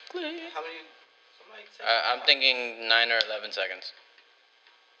quickly. How many? I'm thinking 9 or 11 seconds.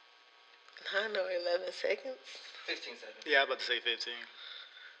 9 or 11 seconds? 15 seconds. Yeah, I'm about to say 15.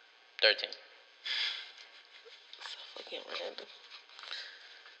 13. So fucking random.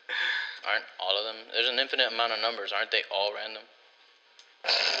 Aren't all of them? There's an infinite amount of numbers. Aren't they all random? So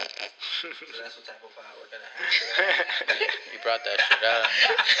that's what type of pie we're gonna have. You brought that shit out.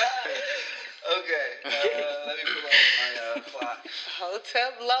 Okay, let me pull up my clock.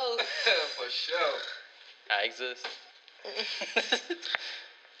 Hotep Los. For sure. I exist.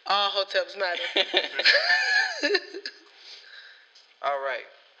 All hoteps matter. All right,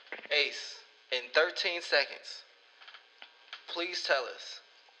 Ace. In 13 seconds, please tell us,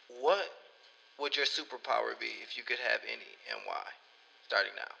 what would your superpower be if you could have any, and why?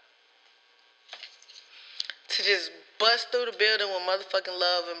 Starting now. To just bust through the building with motherfucking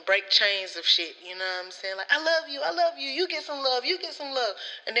love and break chains of shit. You know what I'm saying? Like, I love you. You get some love.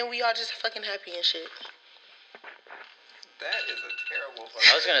 And then we all just fucking happy and shit. That is a terrible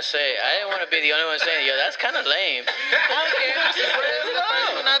fucking... I was gonna say, I didn't want to be the only one saying, yo, that's kind of lame. I don't care. It's just spreading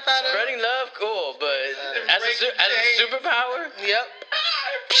love. I thought of. Spreading love, cool, but as a superpower? Yep.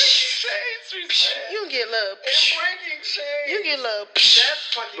 Chains, You get love. breaking chains. You get love.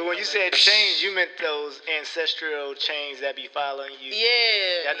 That's fucking... But when you said chains, you meant those ancestral chains that be following you.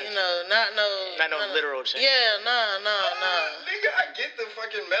 Yeah, you know, not no literal chains. Yeah, nah. Nigga, I get the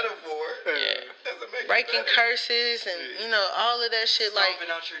fucking metaphor. Yeah. Doesn't make Breaking it better. curses and, you know, all of that shit. Like, Stomping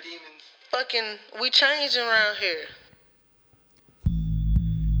out your demons. fucking, we changing around here.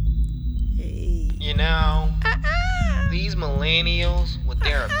 You know, these millennials with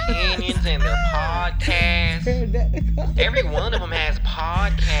their opinions and their podcasts, every one of them has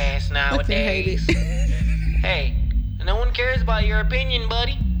podcasts nowadays. Hey, no one cares about your opinion,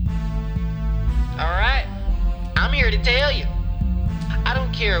 buddy. Alright? I'm here to tell you. I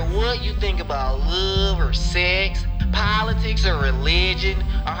don't care what you think about love or sex, politics or religion,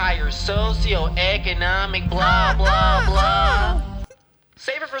 or how you're socioeconomic, blah, blah, blah.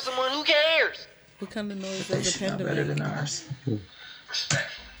 Save it for someone who cares. What kind of noise does a panda make? Better than ours.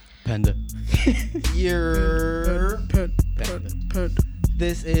 Panda.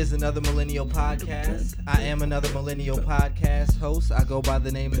 This is another Millennial Podcast. I am another Millennial Podcast host. I go by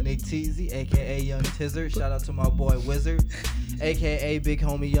the name of Nick Teasy, aka Young Tizzard. Shout out to my boy Wizard, aka Big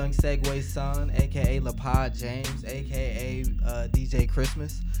Homie Young Segway Son, aka LaPod James, aka DJ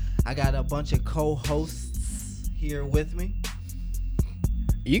Christmas. I got a bunch of co-hosts here with me.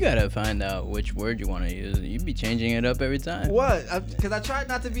 You gotta find out which word you want to use. You be changing it up every time. What? Because I tried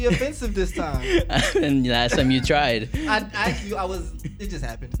not to be offensive this time. And last time you tried. I was. It just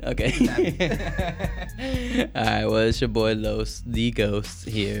happened. Okay. It just happened. All right. Well, it's your boy Los, the Ghost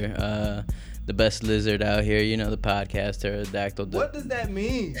here. The best lizard out here. You know, the podcast pterodactyl. What does that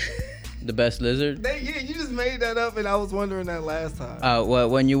mean? The best lizard? Yeah, you just made that up, and I was wondering that last time. Well,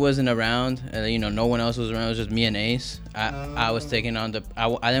 when you wasn't around, you know, no one else was around. It was just me and Ace. I was taking on the.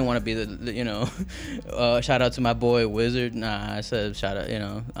 I didn't want to be the. You know, shout out to my boy Wizard. Nah, I said shout out. You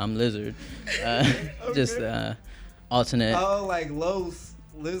know, I'm Lizard. Okay. Just alternate. Oh, like Los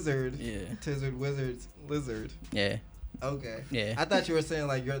Lizard. Yeah. Tizzard Wizards Lizard. Yeah. Okay. Yeah. I thought you were saying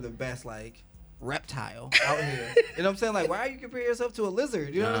like you're the best like reptile out here. You know what I'm saying? Like, why are you comparing yourself to a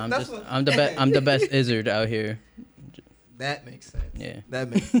lizard? You know, I'm the best. I'm the best lizard out here. That makes sense. Yeah. That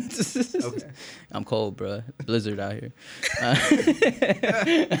makes sense. Okay. I'm cold, bro. Blizzard out here.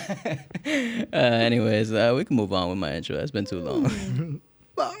 Anyways, we can move on with my intro. It's been too long.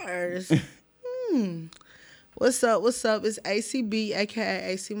 Bars. What's up? It's ACB,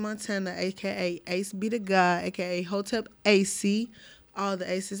 a.k.a. AC Montana, a.k.a. Ace Be The God, a.k.a. Hotep AC. All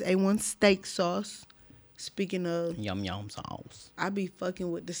the aces, A1 steak sauce. Speaking of... Yum sauce. I be fucking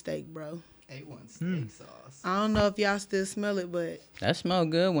with the steak, bro. A1 steak sauce. I don't know if y'all still smell it, but... That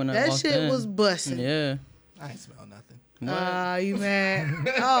smelled good when I that walked shit in. was busting. Yeah. I ain't smell nothing. Ah, you mad?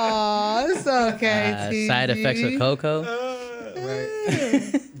 Oh, it's okay, TZ. Side effects of cocoa.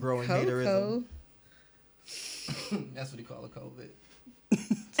 Right. Growing haterism. Cocoa. That's what you call a COVID.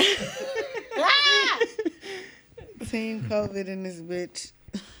 Team COVID in this bitch.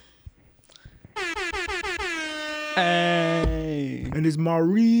 Hey. And it's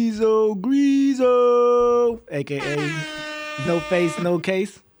Maurizo Grizo, a.k.a. No Face, No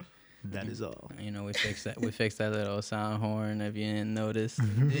Case. That is all. You know, we fixed that. We fixed that little sound horn. If you didn't notice,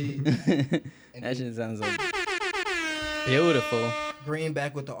 Indeed. that shit sounds like beautiful. Green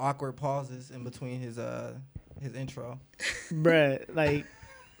back with the awkward pauses in between his intro. Bruh, like,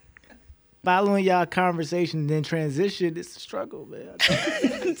 following y'all conversation and then transition, it's a struggle, man.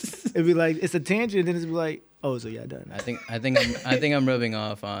 It'd be like it's a tangent, then it's be like, oh, so y'all done. I think I'm rubbing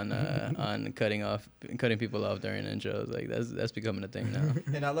off on cutting people off during intros. Like that's becoming a thing now.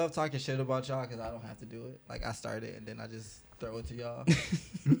 And I love talking shit about y'all because I don't have to do it. Like I start it and then I just throw it to y'all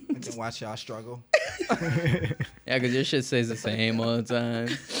and then watch y'all struggle. Yeah, because your shit stays the same all the time.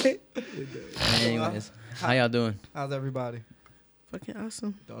 Anyways, how y'all doing? How's everybody? Fucking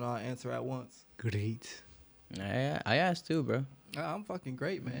awesome. Don't all answer at once. Great. I asked too, bro. I'm fucking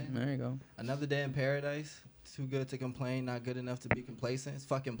great, man. There you go. Another day in paradise. Too good to complain, not good enough to be complacent. It's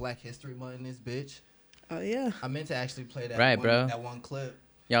fucking Black History Month in this bitch. Oh yeah. I meant to actually play that that one clip.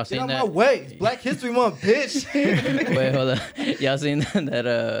 Y'all Get seen out that? my way. It's Black History Month, bitch. Wait, hold on. Y'all seen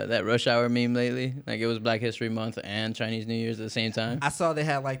that Rush Hour meme lately? Like it was Black History Month and Chinese New Year's at the same time. I saw they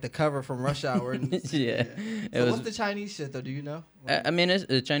had like the cover from Rush Hour. And, Yeah. So what's the Chinese shit though? Do you know? I mean,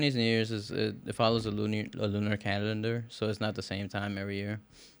 Chinese New Year's it follows a lunar calendar, so it's not the same time every year.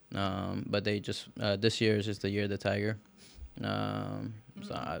 But they just this year is just the year of the tiger.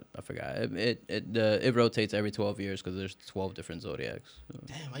 So I forgot. It rotates every 12 years because there's 12 different zodiacs. So.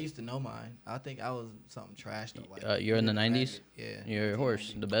 Damn, I used to know mine. I think I was something trash though. Like You're in the 90s. Yeah. You're a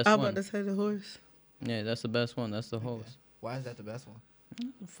horse, the best I was one. about to say the horse. Yeah, that's the best one. That's the horse. Why is that the best one?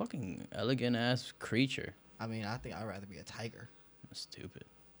 Fucking elegant ass creature. I mean, I think I'd rather be a tiger. That's stupid.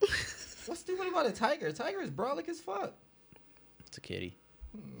 What's stupid about a tiger? A tiger is brolic as fuck. It's a kitty.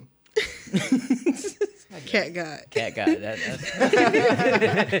 Cat God. Cat guy. That's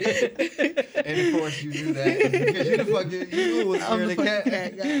And of course you knew that because you the fucking you was I'm scared the of fucking cat.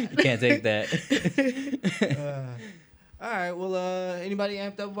 cat God. you can't take that. All right. Well, anybody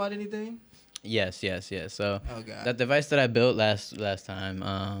amped up about anything? Yes. So Oh god. that device that I built last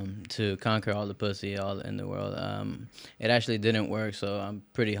time to conquer all the pussy all in the world, it actually didn't work. So I'm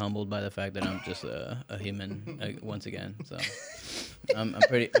pretty humbled by the fact that I'm just a human once again. So I'm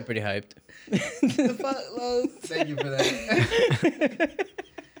pretty hyped. The fuck, Los? Thank you for that.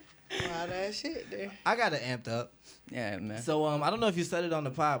 Wow, that shit there. I got it amped up. Yeah, man. So I don't know if you said it on the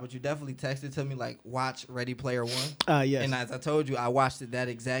pod, but you definitely texted to me like watch Ready Player One. Yes. And as I told you, I watched it that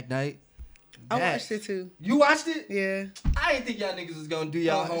exact night. I watched it too. You watched it? Yeah. I didn't think y'all niggas was gonna do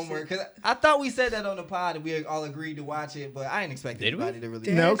y'all watched homework because I thought we said that on the pod and we all agreed to watch it, but I didn't expect Did we? anybody to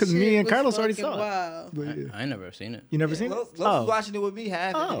really. No, That 'cause me shit and was Carlos already fucking saw it. wild. But, yeah. I ain't never seen it. You never seen Los it? was watching it with me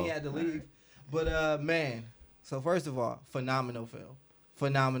half, and then Oh. he had to leave. But man, so first of all, phenomenal film,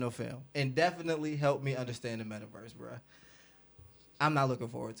 and definitely helped me understand the metaverse, bruh. I'm not looking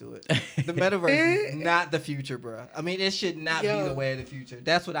forward to it. The metaverse is not the future, bruh. I mean, it should not be the way of the future.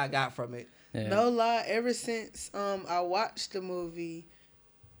 That's what I got from it. Yeah. No lie, ever since I watched the movie,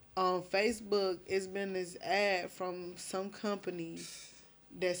 on Facebook, it's been this ad from some company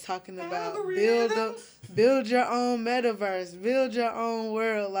that's talking about build your own metaverse, build your own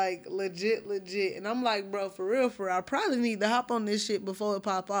world, like legit. And I'm like, bro, for real, I probably need to hop on this shit before it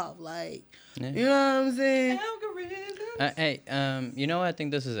pop off. Like, Yeah. you know what I'm saying? Hey, you know what I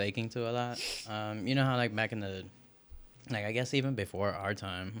think this is aching to a lot? You know how like back in the, like I guess even before our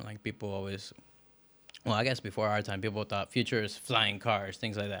time, like people always, well I guess before our time, people thought future is flying cars,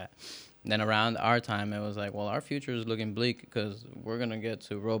 things like that. Then around our time, it was like, well, our future is looking bleak because we're gonna get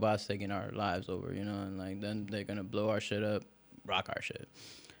to robots taking our lives over, you know, and like then they're gonna blow our shit up, rock our shit.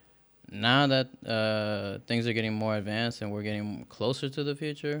 Now that things are getting more advanced and we're getting closer to the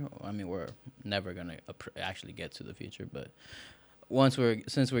future, I mean, we're never gonna actually get to the future, but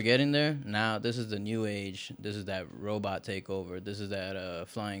since we're getting there, now this is the new age. This is that robot takeover. This is that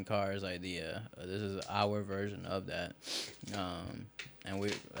flying cars idea. This is our version of that, and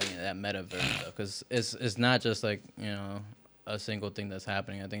that metaverse, because it's not just like, you know, a single thing that's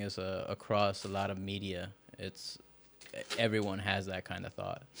happening. I think it's across a lot of media. It's everyone has that kind of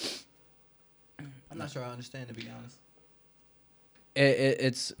thought. I'm not sure I understand, to be honest.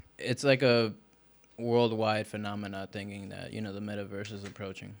 It's like a worldwide phenomena, thinking that, you know, the metaverse is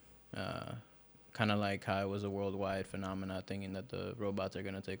approaching, kind of like how it was a worldwide phenomena thinking that the robots are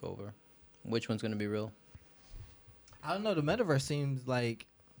going to take over. Which one's going to be real? I don't know. The metaverse seems like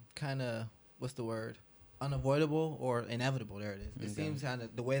kind of, what's the word? Unavoidable or inevitable. There it is. It Okay. seems kind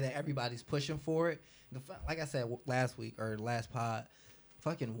of the way that everybody's pushing for it. Like I said last week or last pod,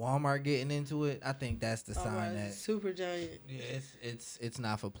 fucking Walmart getting into it. I think that's the sign that Super Giant. yeah, it's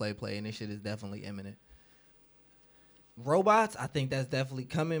not for play, and this shit is definitely imminent. Robots, I think that's definitely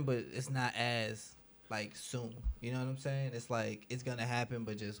coming, but it's not as like soon. You know what I'm saying? It's like it's gonna happen,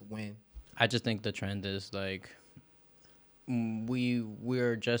 but just when. I just think the trend is like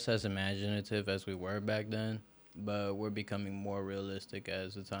we're just as imaginative as we were back then, but we're becoming more realistic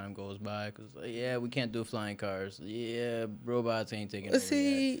as the time goes by. Cause yeah, we can't do flying cars. Yeah, robots ain't taking over yet.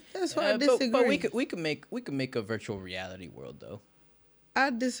 See, that's why I disagree. But we could make a virtual reality world though. I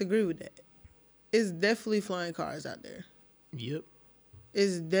disagree with that. It's definitely flying cars out there. Yep.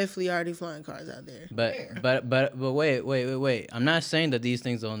 It's definitely already flying cars out there. But wait. I'm not saying that these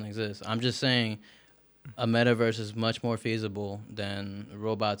things don't exist. I'm just saying a metaverse is much more feasible than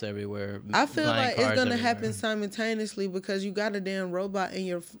robots everywhere. I feel like it's gonna everywhere. happen simultaneously because you got a damn robot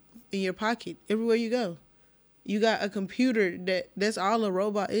in your pocket everywhere you go. You got a computer that's all a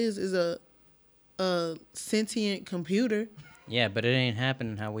robot is a sentient computer. Yeah, but it ain't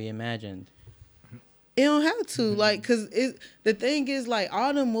happening how we imagined. It don't have to, like, cause the thing is, like,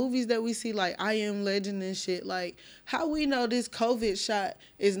 all the movies that we see, like I Am Legend and shit, like, how we know this COVID shot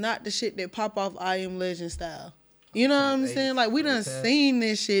is not the shit that pop off I Am Legend style. You know what I'm saying? Like, we done seen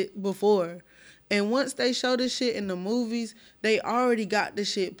this shit before. And once they show this shit in the movies, they already got the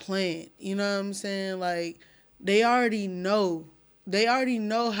shit planned. You know what I'm saying? Like, they already know. They already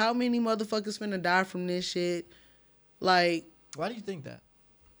know how many motherfuckers finna die from this shit. Like, why do you think that?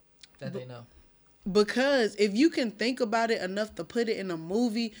 That they know? Because if you can think about it enough to put it in a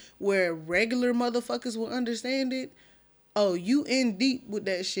movie where regular motherfuckers will understand it, oh, you in deep with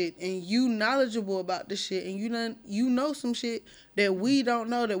that shit and you knowledgeable about the shit and you know some shit that we don't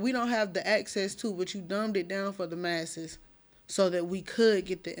know, that we don't have the access to, but you dumbed it down for the masses so that we could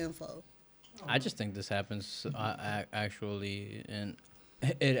get the info. I just think this happens actually, and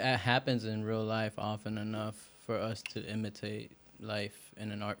it happens in real life often enough for us to imitate life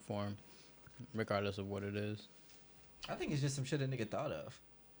in an art form, regardless of what it is. I think it's just some shit a nigga thought of.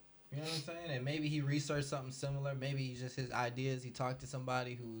 You know what I'm saying? And maybe he researched something similar. Maybe he's just his ideas. He talked to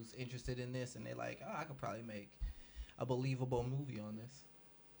somebody who's interested in this, and they're like, "Oh, I could probably make a believable movie on this."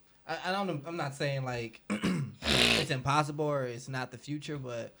 I don't. I'm not saying like it's impossible or it's not the future,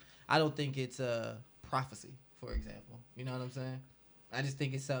 but I don't think it's a prophecy, for example. You know what I'm saying? I just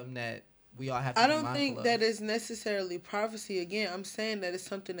think it's something that we all have to be mindful of. I don't think that it's necessarily prophecy. Again, I'm saying that it's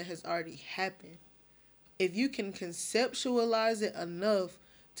something that has already happened. If you can conceptualize it enough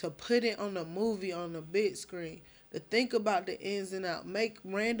to put it on a movie on the big screen, to think about the ins and outs, make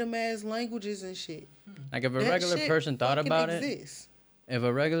random ass languages and shit. Like if a regular person thought about it, if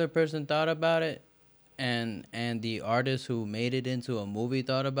a regular person thought about it, and the artist who made it into a movie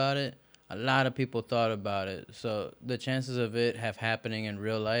thought about it, a lot of people thought about it. So the chances of it happening in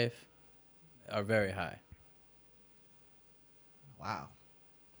real life are very high. Wow.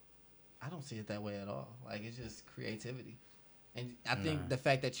 I don't see it that way at all. Like, it's just creativity. And I think the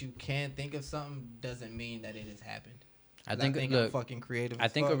fact that you can think of something doesn't mean that it has happened. I think I'm fucking creative. I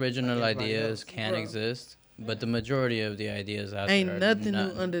think original ideas can exist, but the majority of the ideas out ain't there nothing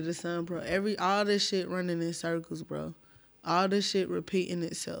new under the sun, bro. All this shit running in circles, bro. All this shit repeating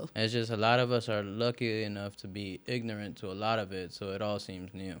itself. It's just a lot of us are lucky enough to be ignorant to a lot of it, so it all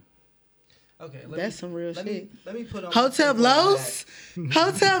seems new. Okay, that's some real shit. Let me put on Hotel Lowe's.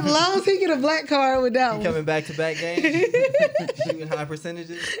 Hotel Lowe's. He get a black card with that one. Coming back to back games, shooting high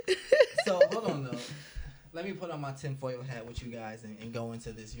percentages. So hold on though. Let me put on my tinfoil hat with you guys and go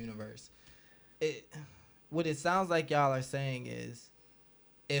into this universe. What it sounds like y'all are saying is,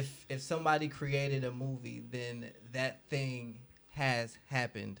 if somebody created a movie, then that thing has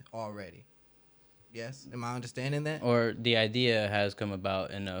happened already. Yes, am I understanding that? Or the idea has come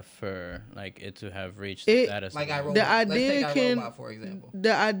about enough for like it to have reached the status. Like iRobot. The idea Let's take iRobot, for example.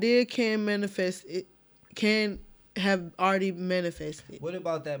 The idea can manifest. It can have already manifested. What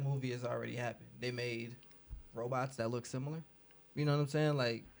about that movie has already happened? They made robots that look similar. You know what I'm saying?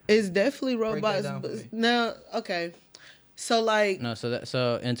 Like, it's definitely robots. But now, okay, so like no,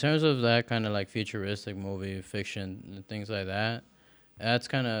 so in terms of that kind of like futuristic movie fiction and things like that. That's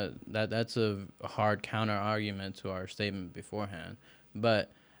kind of that's a hard counter argument to our statement beforehand,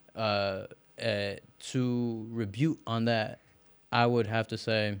 but to rebuke on that, I would have to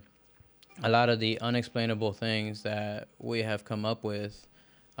say a lot of the unexplainable things that we have come up with,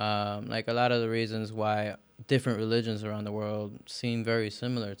 like a lot of the reasons why different religions around the world seem very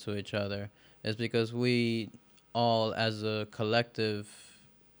similar to each other, is because we all as a collective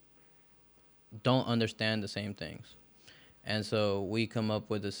don't understand the same things. And so we come up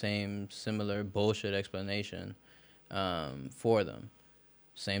with the same similar bullshit explanation for them.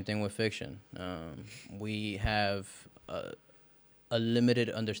 Same thing with fiction. We have a limited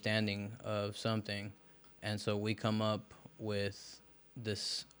understanding of something, and so we come up with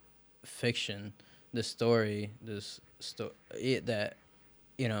this fiction, this story, that,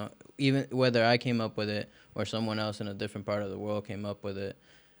 you know, even whether I came up with it or someone else in a different part of the world came up with it,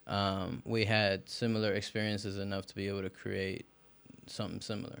 we had similar experiences enough to be able to create something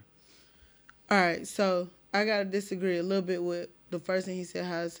similar. All right, so I gotta disagree a little bit with the first thing he said.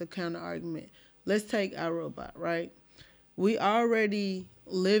 How it's a counter argument. Let's take iRobot, right? We already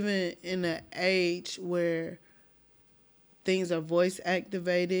living in an age where things are voice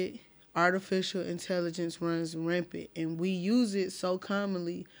activated, artificial intelligence runs rampant, and we use it so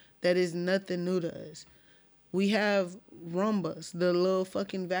commonly that it's nothing new to us. We have Roombas, the little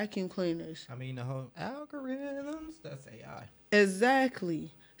fucking vacuum cleaners. I mean, the whole algorithms, that's AI.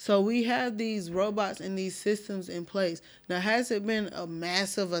 Exactly. So we have these robots and these systems in place. Now, has it been a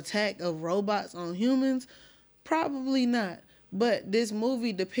massive attack of robots on humans? Probably not. But this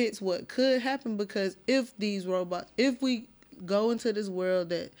movie depicts what could happen, because if we go into this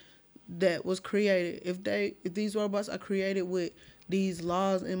world that was created, if these robots are created with these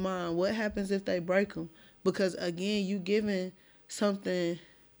laws in mind, what happens if they break them? Because again, you giving something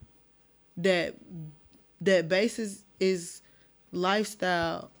that basis is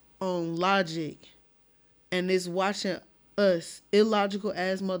lifestyle on logic, and it's watching us illogical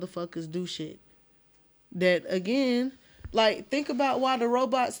ass motherfuckers do shit. That again, like, think about why the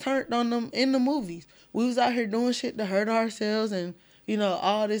robots turned on them in the movies. We was out here doing shit to hurt ourselves, and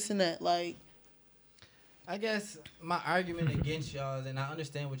all this and that. Like, I guess my argument against y'all is, and I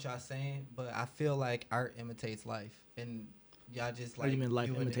understand what y'all saying, but I feel like art imitates life, and y'all just like. What do you mean life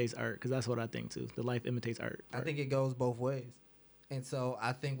imitates art? Because that's what I think too. The life imitates art. I think it goes both ways, and so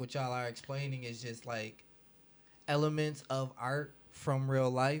I think what y'all are explaining is just like elements of art from real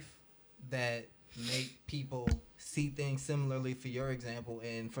life that make people see things similarly. For your example,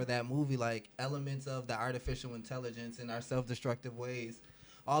 and for that movie, like elements of the artificial intelligence and our self-destructive ways.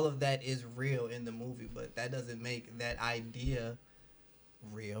 All of that is real in the movie, but that doesn't make that idea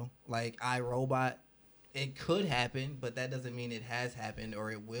real. Like iRobot, it could happen, but that doesn't mean it has happened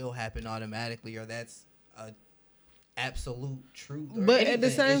or it will happen automatically, or that's a absolute truth. But anything. At the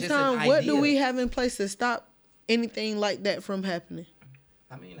same time, what do we have in place to stop anything like that from happening?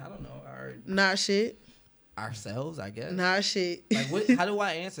 I mean, I don't know. Not shit. Ourselves, I guess. Not shit. Like, what? How do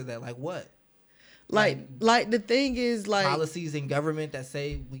I answer that? Like, what? Like the thing is, like, policies in government that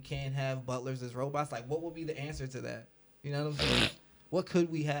say we can't have butlers as robots. Like, what would be the answer to that? You know what I'm saying? What could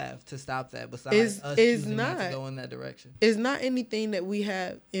we have to stop that besides us choosing not to go in that direction? It's not anything that we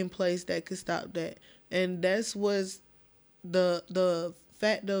have in place that could stop that, and that's what's the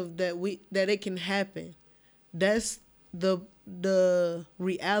fact of that it can happen. That's the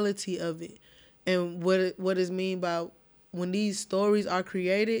reality of it, and what is mean by when these stories are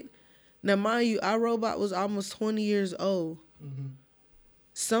created. Now, mind you, iRobot was almost 20 years old. Mm-hmm.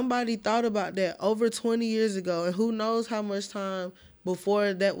 Somebody thought about that over 20 years ago, and who knows how much time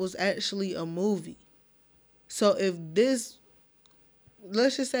before that was actually a movie. So if this,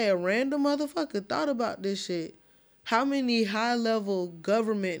 let's just say a random motherfucker thought about this shit, how many high-level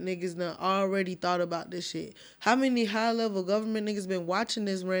government niggas done already thought about this shit? How many high-level government niggas been watching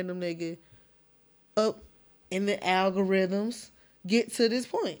this random nigga up in the algorithms get to this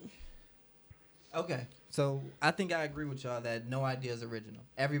point? Okay, so I think I agree with y'all that no idea is original.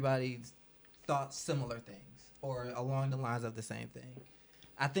 Everybody's thought similar things or along the lines of the same thing.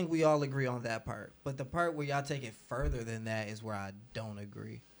 I think we all agree on that part. But the part where y'all take it further than that is where I don't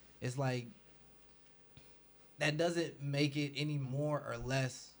agree. It's like, that doesn't make it any more or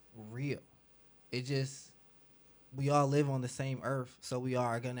less real. It just, we all live on the same earth, so we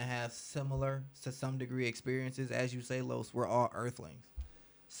are going to have similar, to some degree, experiences. As you say, Los, we're all earthlings.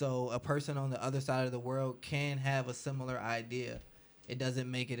 So a person on the other side of the world can have a similar idea. It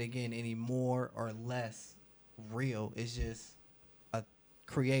doesn't make it, again, any more or less real. It's just a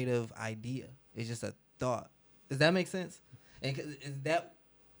creative idea. It's just a thought. Does that make sense? And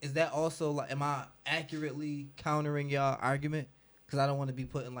is that also, like, am I accurately countering y'all argument? Because I don't want to be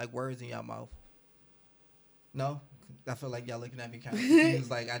putting, like, words in y'all mouth. No? I feel like y'all looking at me kind of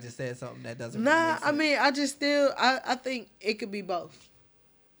confused. Like I just said something that doesn't really make sense. I mean, I think it could be both.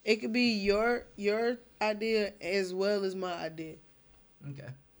 It could be your idea as well as my idea. Okay.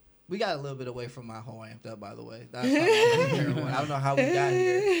 We got a little bit away from my whole amped up, by the way. That's I don't know how we got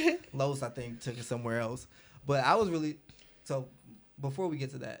here. Los, I think, took it somewhere else. But I was really... So, before we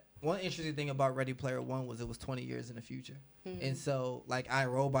get to that, one interesting thing about Ready Player One was it was 20 years in the future. Mm-hmm. And so, like,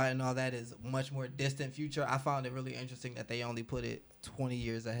 iRobot and all that is much more distant future. I found it really interesting that they only put it 20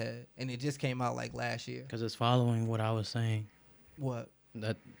 years ahead. And it just came out, like, last year. Because it's following what I was saying. What?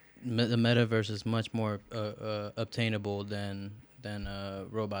 That the metaverse is much more obtainable than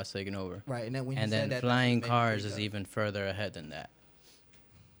robots taking over. Right, and then when you and said then that, flying cars is even further ahead than that.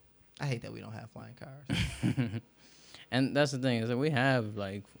 I hate that we don't have flying cars. And that's the thing is that we have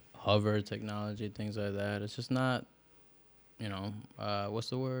like hover technology, things like that. It's just not, what's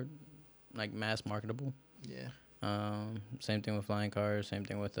the word? Like mass marketable. Yeah. Same thing with flying cars. Same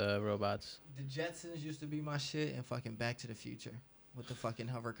thing with robots. The Jetsons used to be my shit, and fucking Back to the Future with the fucking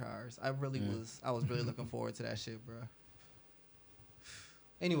hover cars. I was really looking forward to that shit, bro.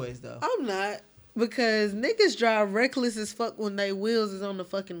 Anyways, though. I'm not, because niggas drive reckless as fuck when they wheels is on the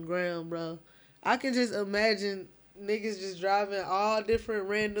fucking ground, bro. I can just imagine niggas just driving all different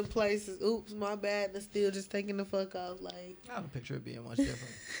random places. Oops, my bad. And still just taking the fuck off. Like, I don't picture it being much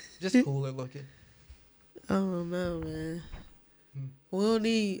different. Just cooler looking. I don't know, man. We don't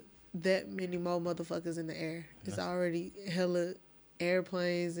need that many more motherfuckers in the air. It's already hella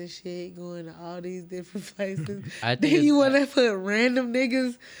airplanes and shit going to all these different places. Then you want to put random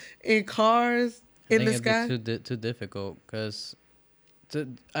niggas in cars in the sky? It'd be too difficult, because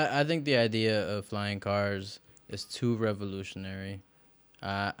I think the idea of flying cars is too revolutionary.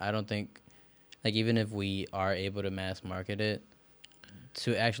 I don't think, like, even if we are able to mass market it,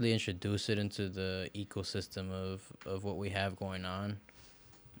 to actually introduce it into the ecosystem of what we have going on,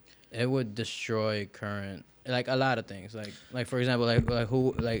 it would destroy current, like, a lot of things. Like for example,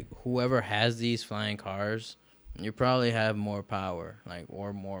 whoever has these flying cars, you probably have more power, like,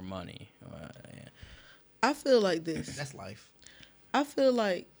 or more money. Yeah. I feel like this. That's life. I feel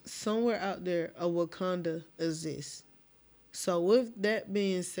like somewhere out there a Wakanda exists. So with that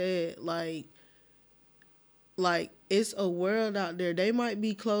being said, like it's a world out there. They might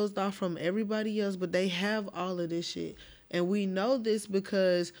be closed off from everybody else, but they have all of this shit. And we know this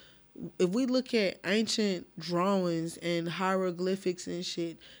because if we look at ancient drawings and hieroglyphics and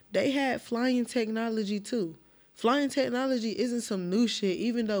shit, they had flying technology too. Flying technology isn't some new shit,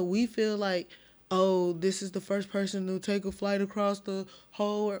 even though we feel like, oh, this is the first person to take a flight across the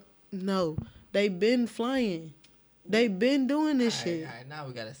whole... No, they been flying. They been doing this shit. All right, now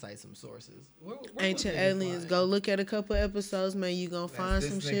we gotta cite some sources. Where Ancient aliens. Go look at a couple episodes, man. You gonna find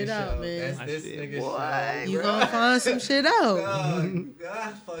some shit out, man. That's this nigga show. You gonna find some shit out.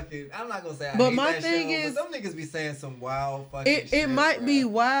 God, fucking. I'm not gonna say. But hate my that thing show, is, but some niggas be saying some wild fucking shit. It might bro. be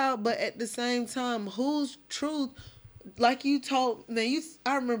wild, but at the same time, whose truth? Like you told, man.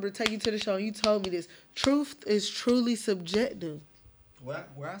 I remember taking you to the show, and you told me this. Truth is truly subjective.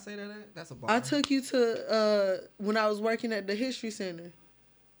 Where I say that at? That's a bar. I took you to when I was working at the History Center.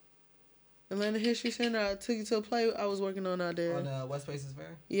 Atlanta History Center. I took you to a play I was working on out there. On West Places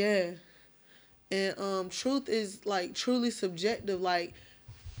Fair? Yeah. And truth is, like, truly subjective. Like,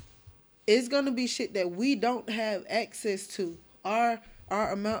 it's gonna be shit that we don't have access to. Our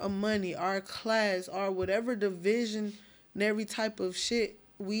amount of money, our class, our whatever divisionary type of shit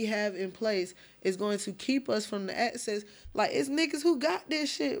we have in place is going to keep us from the access. Like, it's niggas who got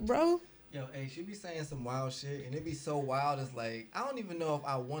this shit, bro. Yo, hey, she be saying some wild shit, and it be so wild. It's like, I don't even know if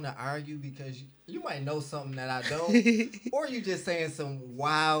I want to argue, because you might know something that I don't, or you just saying some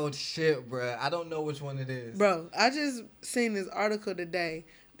wild shit, bro. I don't know which one it is. Bro, I just seen this article today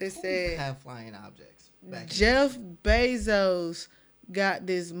that said have flying objects. Jeff Bezos got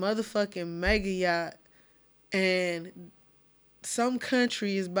this motherfucking mega yacht, and some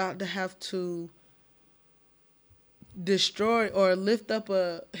country is about to have to destroy or lift up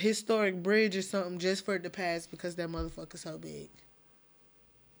a historic bridge or something just for it to pass because that motherfucker's so big.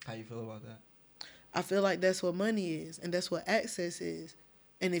 How you feel about that? I feel like that's what money is, and that's what access is.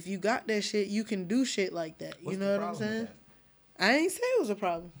 And if you got that shit, you can do shit like that. What's you know what I'm saying? I ain't say it was a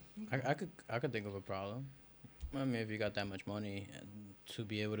problem. I could think of a problem. I mean, if you got that much money to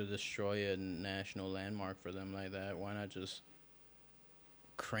be able to destroy a national landmark for them like that, why not just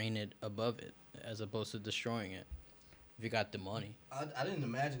crane it above it as opposed to destroying it? If you got the money. I didn't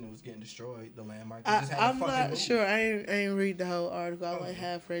imagine it was getting destroyed, the landmark. I'm not sure. I ain't read the whole article. I like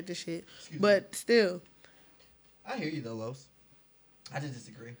half read the shit. But still. I hear you though, Los. I just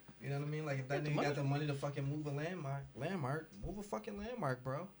disagree. You know what I mean? Like, if that nigga got the money to fucking move a landmark, move a fucking landmark,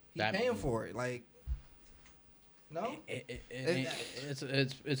 bro. He paying for it. Like, no?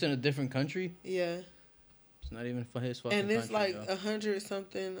 It's in a different country. Yeah. It's not even for his fucking country. And it's country, like 100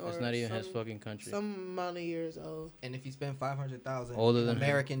 something, or it's not even his fucking country. Some amount of years old. And if you spend $500,000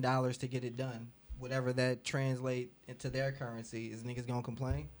 American dollars to get it done, whatever that translate into their currency, is niggas gonna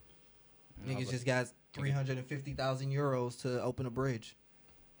complain? No, niggas just got 350,000 euros to open a bridge.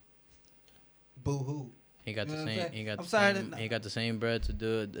 Boo hoo. He got the same. He got the same bread to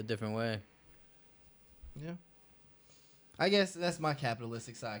do it a different way. Yeah. I guess that's my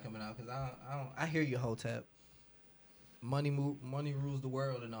capitalistic side coming out, because I hear you, Hotep. Money rules the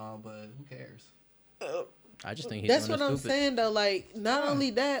world and all, but who cares? I just think he's that's what I'm saying though. Like, not only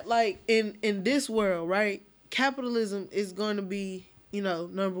that, like in this world, right? Capitalism is going to be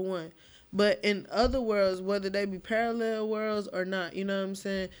number one. But in other worlds, whether they be parallel worlds or not, you know what I'm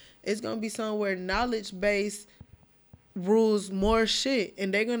saying? It's going to be somewhere knowledge base rules more shit.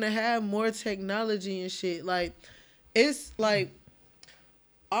 And they're going to have more technology and shit. Like, it's like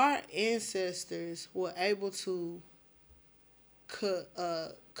our ancestors were able to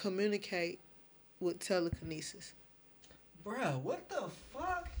communicate with telekinesis. Bruh, what the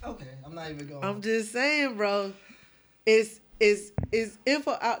fuck? Okay, I'm not even going. I'm just saying, bro. It's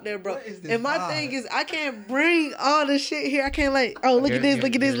info out there, bro. And my thing is, I can't bring all the shit here. I can't look at this,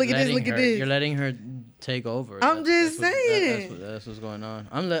 look at this, look at this, look at this. You're letting her take over. I'm just saying. That's what's going on.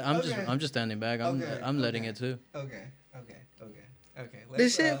 I'm just standing back. I'm letting it too. Okay.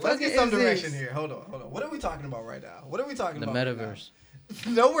 Let's get some direction here. Hold on. What are we talking about right now? What are we talking about? The metaverse.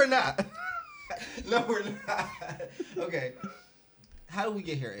 Right no, we're not. No, we're not. Okay. How did we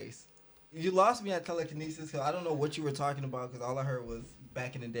get here, Ace? You lost me at telekinesis because I don't know what you were talking about because all I heard was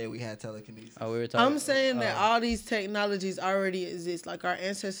back in the day we had telekinesis. Oh, we were talking. I'm saying that all these technologies already exist. Like our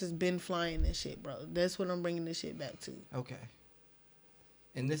ancestors been flying this shit, bro. That's what I'm bringing this shit back to. Okay.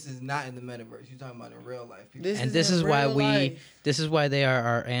 And this is not in the metaverse. You're talking about in real life. This is why they are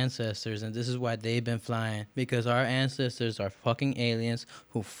our ancestors, and this is why they've been flying, because our ancestors are fucking aliens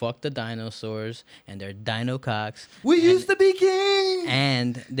who fucked the dinosaurs and their dino cocks. We used to be king.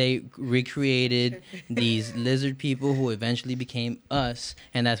 And they recreated these lizard people who eventually became us,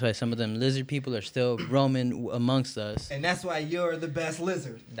 and that's why some of them lizard people are still roaming amongst us. And that's why you're the best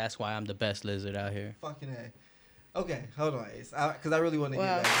lizard. That's why I'm the best lizard out here. Fucking A. Okay, hold on, Ace. Because I really want to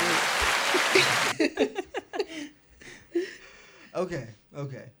get back. Okay.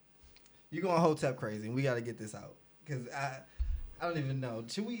 You're going Hotep crazy, and we got to get this out. Because I don't even know.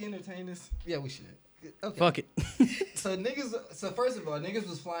 Should we entertain this? Yeah, we should. Okay. Fuck it. So first of all, niggas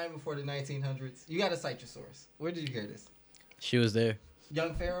was flying before the 1900s. You got to cite your source. Where did you hear this? She was there.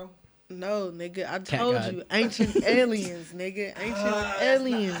 Young Pharaoh? No, nigga. I told you. Ancient aliens, nigga. Ancient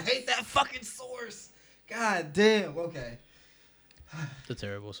aliens. I hate that fucking source. God damn. Okay. It's a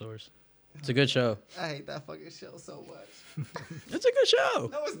terrible source. It's a good show. I hate that fucking show so much. It's a good show.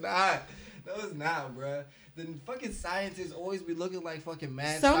 No, it's not, bruh. The fucking scientists always be looking like fucking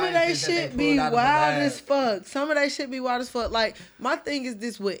mad. Some of that shit be wild as fuck. Like, my thing is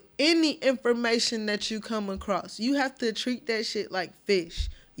this: with any information that you come across, you have to treat that shit like fish.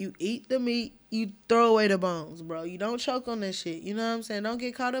 You eat the meat, you throw away the bones, bro. You don't choke on that shit. You know what I'm saying? Don't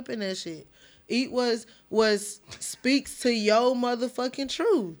get caught up in that shit. Eat what speaks to your motherfucking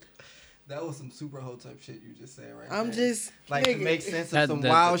truth. That was some super Hotep shit you just said right there. I'm just like to make sense of some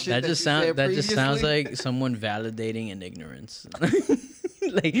wild shit that just sounds like someone validating an ignorance.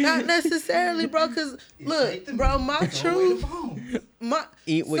 Like, not necessarily, bro. Cause look, bro, my truth,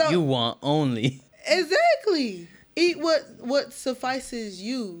 eat what you want only. Exactly. Eat what suffices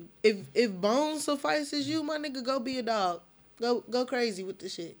you. If bones suffices you, my nigga, go be a dog. Go crazy with the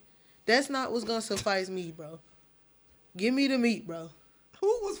shit. That's not what's gonna suffice me, bro. Give me the meat, bro. Who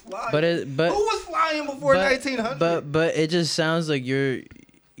was flying? Who was flying before 1900? But it just sounds like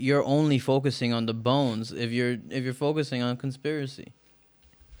you're only focusing on the bones if you're focusing on conspiracy.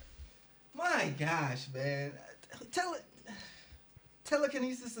 My gosh, man.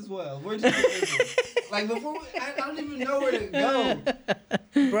 Telekinesis as well. Where'd you get this? Like before, I don't even know where to go,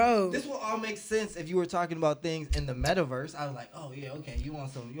 bro. This will all make sense if you were talking about things in the metaverse. I was like, oh yeah, okay, you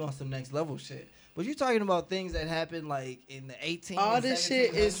want some next level shit. But you're talking about things that happened like in the 1800s. All this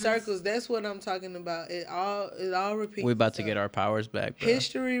shit is circles. That's what I'm talking about. It all repeats. We're about to get our powers back, bro.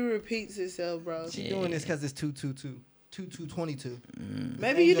 History repeats itself, bro. She's doing this because it's 222. 2222.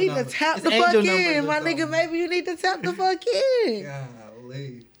 Maybe you need to tap the fuck in, my nigga. Maybe you need to tap the fuck in.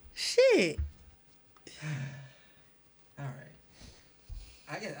 Golly. Shit. All right.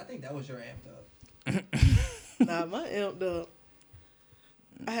 I think that was your amped up. Nah, my amped up.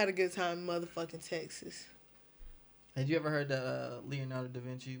 I had a good time in motherfucking Texas. Had you ever heard that Leonardo da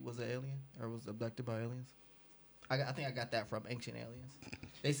Vinci was an alien or was abducted by aliens? I think I got that from Ancient Aliens.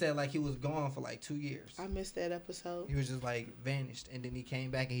 They said like he was gone for like 2 years. I missed that episode. He was just like vanished, and then he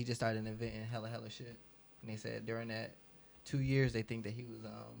came back and he just started inventing hella shit. And they said during that 2 years they think that he was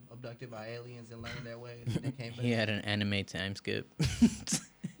abducted by aliens and learned that way. And then they came back. He had an anime time skip.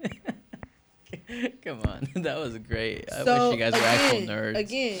 Come on, that was great. I wish you guys were actual nerds.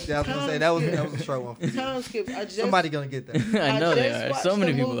 Again, yeah, I was gonna say that was a short one for you. Time skip. Somebody gonna get that. I know they are. So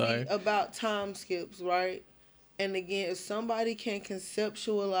many people are. About time skips, right? And again, if somebody can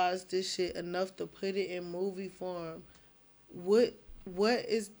conceptualize this shit enough to put it in movie form, what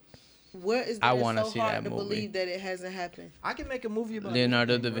is I want to so see hard that to movie. believe that it hasn't happened? I can make a movie about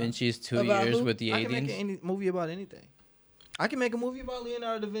Leonardo anything, da Vinci's 2 About years who? with the I aliens. can make any movie about anything. I can make a movie about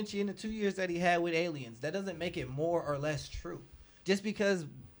Leonardo da Vinci in the 2 years that he had with aliens. That doesn't make it more or less true. Just because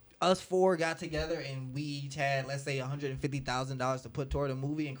us four got together and we each had, let's say, $150,000 to put toward a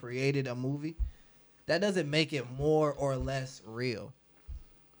movie and created a movie, that doesn't make it more or less real.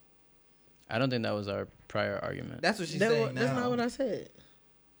 I don't think that was our prior argument. That's what she's saying now. That's not what I said.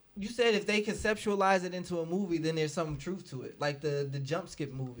 You said if they conceptualize it into a movie, then there's some truth to it. Like the jump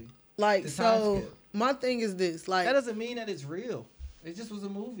skip movie. Like, The so time skip. my thing is this. Like, That doesn't mean that it's real. It just was a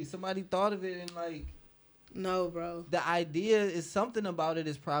movie. Somebody thought of it and like... no, bro. The idea is something about it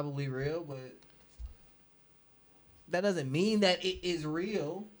is probably real, but that doesn't mean that it is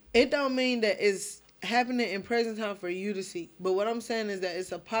real. It don't mean that it's happening in present time for you to see. But what I'm saying is that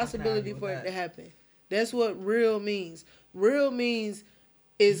it's a possibility for it to happen. That's what real means. Real means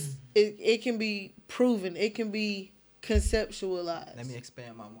it can be proven. It can be conceptualized. Let me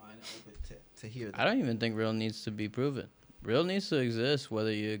expand my mind a little bit to hear that. I don't even think real needs to be proven. Real needs to exist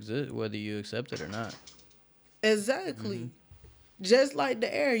whether you accept it or not. Exactly. Mm-hmm. Just like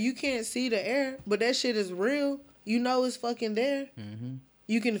the air. You can't see the air, but that shit is real. You know it's fucking there. Mm-hmm.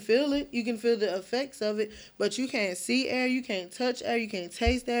 You can feel it. You can feel the effects of it, but you can't see air. You can't touch air. You can't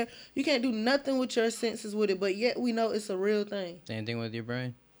taste air. You can't do nothing with your senses with it, but yet we know it's a real thing. Same thing with your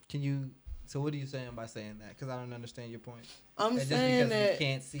brain. So what are you saying by saying that? Because I don't understand your point. I'm That saying just because that, we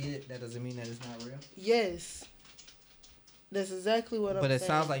can't see it, that doesn't mean that it's not real. yes. That's exactly what I'm saying. But it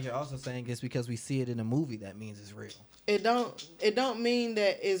sounds like you're also saying it's because we see it in a movie that means it's real. It don't mean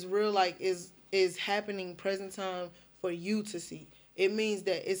that it's real, like is happening present time for you to see. It means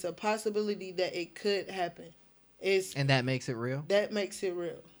that it's a possibility that it could happen. And that makes it real? That makes it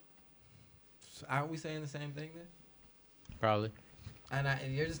real. So aren't we saying the same thing then? Probably.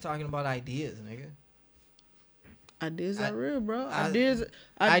 And you're just talking about ideas, nigga. Ideas are real, bro. Ideas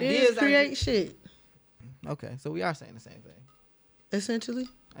Ideas create are- shit. Okay, so we are saying the same thing. Essentially.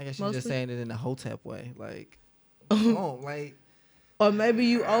 I guess you're just Mostly. saying it in a Hotep way. Like, oh, like... Or maybe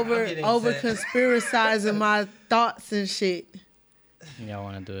you over getting conspiracizing my thoughts and shit. Y'all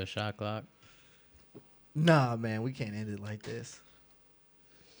want to do a shot clock? Nah, man, we can't end it like this.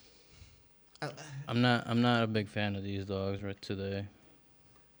 I'm not a big fan of these dogs right today.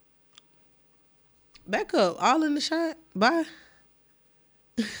 Back up. All in the shot. Bye.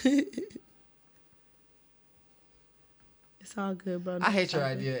 It's all good, bro. I hate your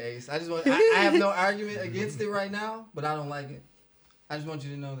idea, Ace. I have no argument against it right now, but I don't like it. I just want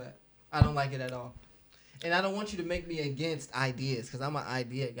you to know that. I don't like it at all. And I don't want you to make me against ideas, because I'm an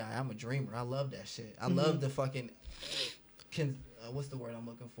idea guy. I'm a dreamer. I love that shit. I love the fucking... what's the word I'm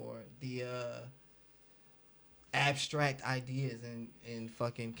looking for? The abstract ideas and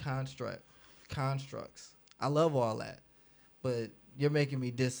fucking constructs. I love all that. But you're making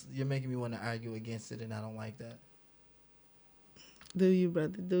me want to argue against it, and I don't like that. Do you,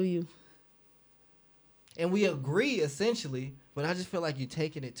 brother? Do you? And we agree essentially, but I just feel like you're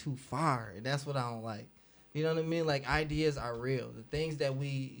taking it too far, and that's what I don't like. You know what I mean? Like, ideas are real. The things that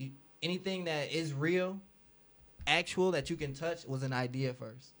anything that is real, actual, that you can touch was an idea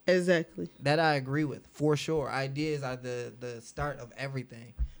first. Exactly. That I agree with, for sure. Ideas are the start of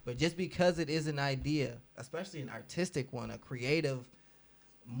everything. But just because it is an idea, especially an artistic one, a creative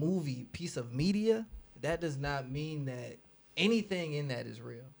movie, piece of media, that does not mean that anything in that is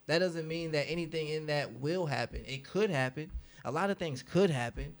real. That doesn't mean that anything in that will happen. It could happen. A lot of things could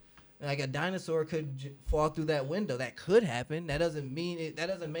happen. Like a dinosaur could fall through that window. That could happen. That doesn't mean it. That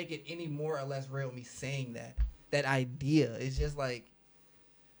doesn't make it any more or less real. Me saying that idea. It's just like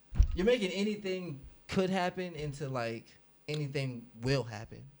you're making anything could happen into like anything will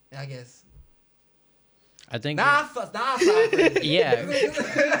happen. And I guess. I think. Yeah.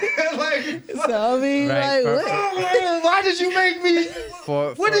 Like, so I mean, right, like, what? Why did you make me?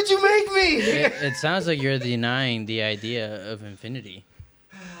 What did you make me? It sounds like you're denying the idea of infinity.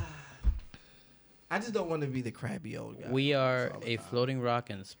 I just don't want to be the crabby old guy. We are a floating rock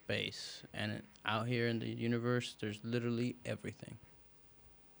in space, and out here in the universe, there's literally everything.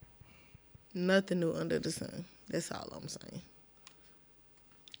 Nothing new under the sun. That's all I'm saying.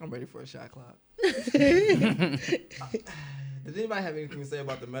 I'm ready for a shot clock. Did anybody have anything to say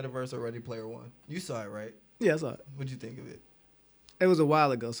about the Metaverse or Ready Player One? You saw it, right? Yeah, I saw it. What'd you think of it? It was a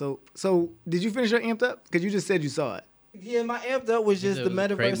while ago. So did you finish your amped up? Because you just said you saw it. Yeah, my amped up was just It the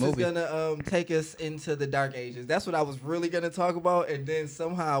was a great Metaverse is movie. gonna take us into the dark ages. That's what I was really gonna talk about, and then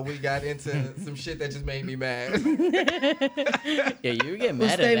somehow we got into some shit that just made me mad. Yeah, you get Well,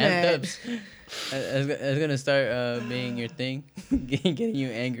 mad stay at mad. amped ups. It's gonna start being your thing, getting you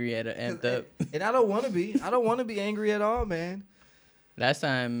angry at an amped up. And I don't want to be. I don't want to be angry at all, man. Last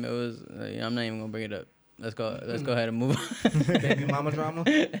time it was, I'm not even gonna bring it up. Let's go ahead and move on. Baby mama drama.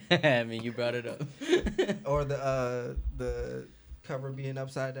 I mean, you brought it up. Or the cover being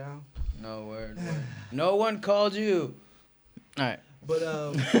upside down. No word. No one called you. All right. But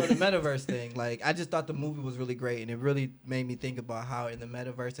for the metaverse thing, like I just thought the movie was really great, and it really made me think about how in the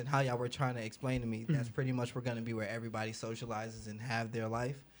metaverse and how y'all were trying to explain to me that's pretty much we're gonna be where everybody socializes and have their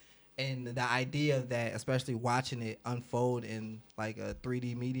life, and the idea of that, especially watching it unfold in like a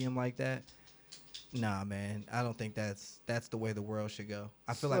 3D medium like that. Nah, man, I don't think that's the way the world should go.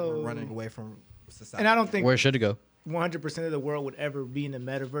 I feel like we're running away from society. And I don't think Where should it go? 100% of the world would ever be in the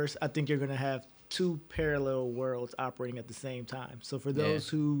metaverse. I think you're going to have two parallel worlds operating at the same time. So for those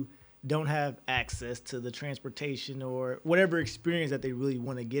who don't have access to the transportation or whatever experience that they really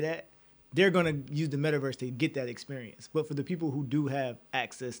want to get at, they're going to use the metaverse to get that experience. But for the people who do have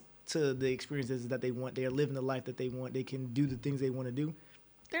access to the experiences that they want, they're living the life that they want, they can do the things they want to do,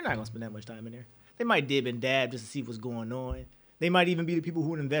 they're not going to spend that much time in there. They might dib and dab just to see what's going on. They might even be the people who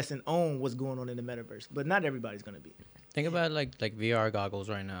would invest and own what's going on in the metaverse, but not everybody's going to be. Think about like VR goggles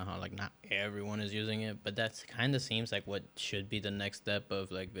right now, how like not everyone is using it, but that's kind of seems like what should be the next step of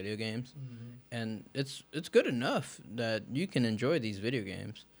like video games. And it's good enough that you can enjoy these video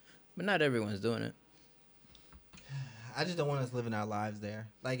games, but not everyone's doing it. I just don't want us living our lives there.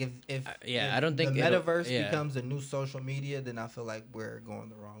 Like if I don't think the metaverse becomes a new social media, then I feel like we're going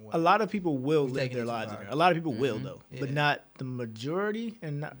the wrong way. A lot of people will live their lives in there. A lot of people will though, but not the majority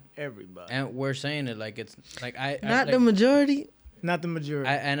and not everybody. And we're saying it like it's like the majority. Not the majority.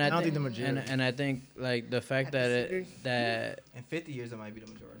 I don't think the majority. And I think like the fact that in 50 years it might be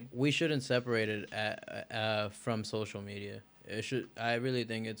the majority. We shouldn't separate it from social media. It should. I really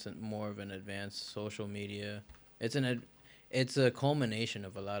think it's more of an advanced social media. It's a culmination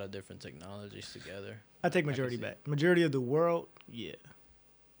of a lot of different technologies together. I take majority back. Majority of the world, yeah.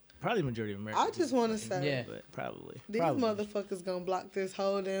 Probably majority of America. I just want to say, but probably. These motherfuckers gonna block this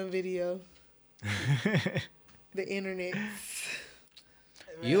whole damn video. The internet.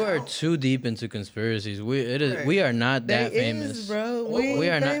 You are too deep into conspiracies. We are not that famous, is, bro. We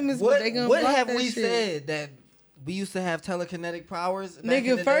are famous, not. But they gonna what block have that we shit. said that we used to have telekinetic powers?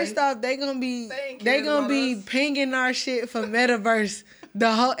 Nigga, first off, they gonna be pinging our shit for metaverse.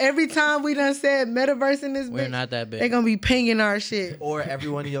 Every time we done said metaverse in this bitch, we're not that big. They gonna be pinging our shit. Or every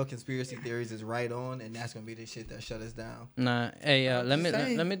one of your conspiracy theories is right on, and that's gonna be the shit that shut us down. Nah, hey, let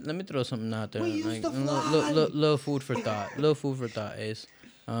me throw something out there. Like, little food for thought. Little food for thought, Ace.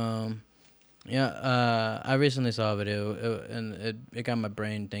 I recently saw a video, and it got my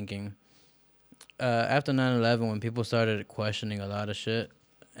brain thinking. After 9/11, when people started questioning a lot of shit,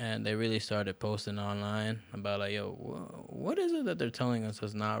 and they really started posting online about like, yo, what is it that they're telling us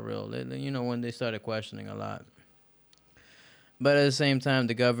is not real? When they started questioning a lot. But at the same time,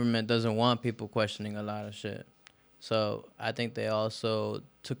 the government doesn't want people questioning a lot of shit. So I think they also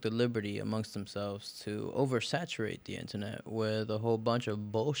took the liberty amongst themselves to oversaturate the internet with a whole bunch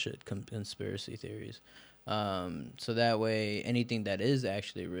of bullshit conspiracy theories. So that way, anything that is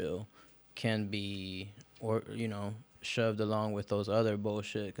actually real can be, shoved along with those other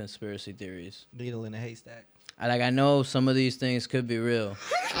bullshit conspiracy theories. Needle in a haystack. I know some of these things could be real,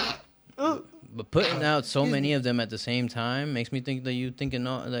 but putting out so many of them at the same time makes me think that you're thinking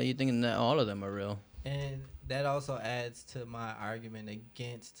that all of them are real. And that also adds to my argument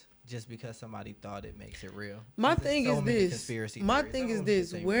against just because somebody thought it makes it real. My thing is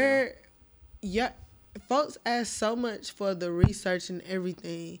this. Where, folks ask so much for the research and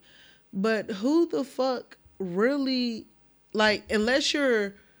everything. But who the fuck really, unless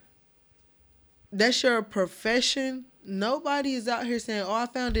that's your profession, nobody is out here saying, oh, I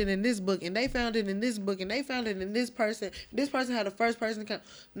found it in this book, and they found it in this book, and they found it in this person. This person had a first-person account.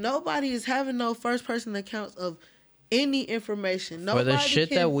 Nobody is having no first-person accounts of any information. Nobody for the shit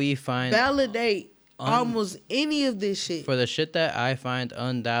can that we find validate almost any of this shit. For the shit that I find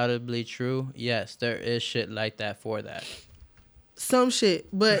undoubtedly true, yes, there is shit like that for that. Some shit,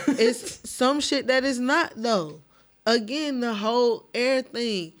 but it's some shit that is not though. Again, the whole air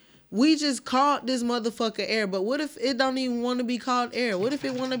thing. We just called this motherfucker air, but what if it don't even want to be called air? What if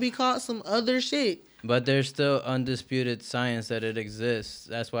it want to be called some other shit? But there's still undisputed science that it exists.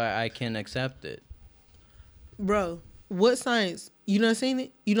 That's why I can accept it. Bro, what science? You done seen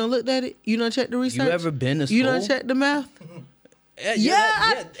it? You done looked at it? You done checked the research? You ever been to school? You done checked the math?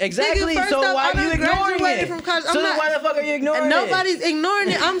 Yeah, exactly. Nigga, so why are you ignoring it? Why the fuck are you ignoring it? Nobody's ignoring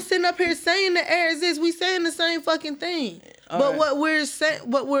it. I'm sitting up here saying the air exists. We saying the same fucking thing. But what we're saying,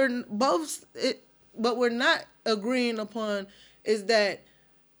 what we're not agreeing upon is that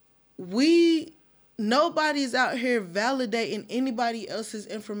we nobody's out here validating anybody else's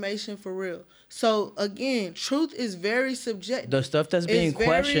information for real. So again, truth is very subjective. The stuff that's being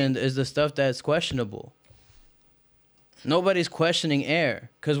questioned is the stuff that's questionable. Nobody's questioning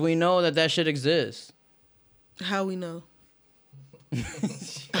air because we know that shit exists. How we know?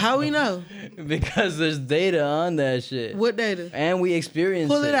 How we know? Because there's data on that shit. What data? And we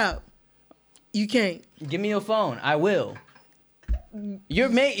experience it. Pull it out. You can't. Give me your phone. I will. You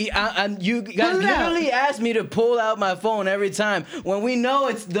guys literally asked me to pull out my phone every time when we know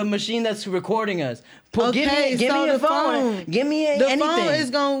it's the machine that's recording us. Give me your phone. Give me anything. The phone is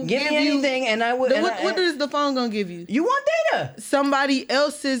gonna give me anything, and I will. What is the phone gonna give you? You want data? Somebody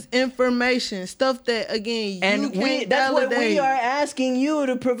else's information, stuff that again you can't that's validate. What we are asking you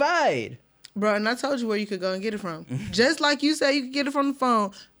to provide. Bro, and I told you where you could go and get it from. Just like you say you could get it from the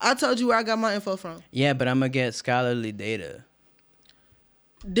phone, I told you where I got my info from. Yeah, but I'm gonna get scholarly data.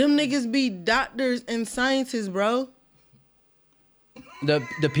 Them niggas be doctors and scientists, bro.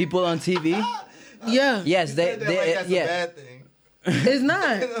 The people on TV? Yeah. Yes, that's a bad thing. It's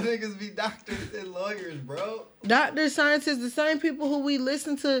not. Them niggas be doctors and lawyers, bro. Doctors, scientists, the same people who we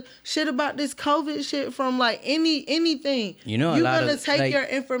listen to shit about this COVID shit from, like anything. You know, you're gonna take your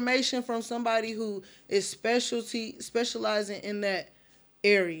information from somebody who is specializing in that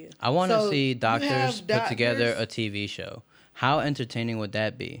area. I want to see doctors put together a TV show. How entertaining would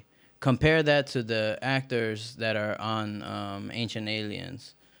that be? Compare that to the actors that are on Ancient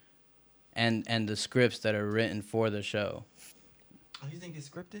Aliens and the scripts that are written for the show. Oh, you think it's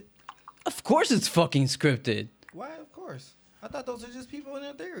scripted? Of course it's fucking scripted. Why, of course? I thought those are just people in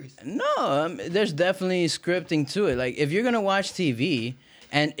their theories. No, there's definitely scripting to it. Like, if you're going to watch TV...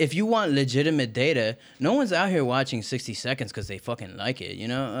 And if you want legitimate data, no one's out here watching 60 seconds because they fucking like it, you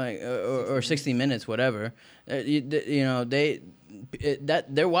know, like, or 60 minutes, whatever. You know,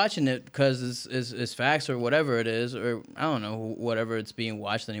 they're watching it because it's facts or whatever it is, or I don't know, whatever it's being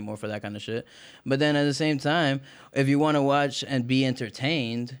watched anymore for that kind of shit. But then at the same time, if you want to watch and be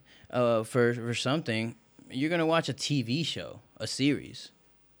entertained for something, you're gonna watch a TV show, a series.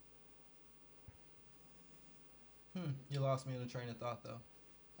 You lost me in the train of thought, though.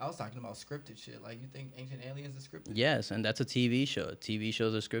 I was talking about scripted shit. Like, you think Ancient Aliens is scripted? Yes, and that's a TV show. TV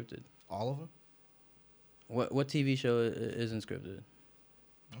shows are scripted. All of them? What TV show isn't scripted?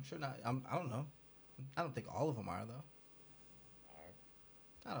 I'm sure not. I don't know. I don't think all of them are, though.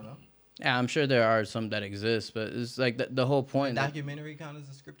 I don't know. Yeah, I'm sure there are some that exist, but it's like the whole point. A documentary count as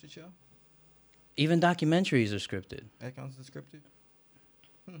a scripted show? Even documentaries are scripted. That counts as scripted?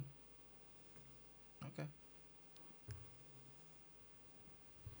 Okay.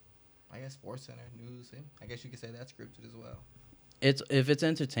 I guess SportsCenter, news. I guess you could say that's scripted as well. If it's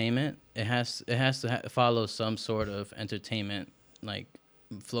entertainment, it has to follow some sort of entertainment like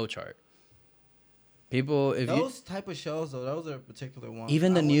flow chart. People, those type of shows though, those are particular ones.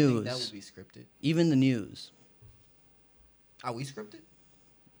 Even the news, that would be scripted. Even the news. Are we scripted?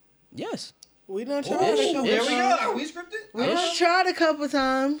 Yes. We done tried. There we go. Are we scripted? We done tried a couple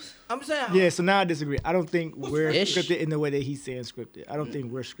times. I'm saying. Yeah, so now I disagree. I don't think we're scripted in the way that he's saying scripted. I don't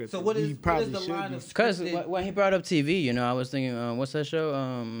think we're scripted. So what is the line of Because when he brought up TV, you know, I was thinking, what's that show?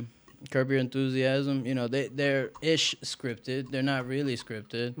 Curb Your Enthusiasm. You know, they're ish scripted. They're not really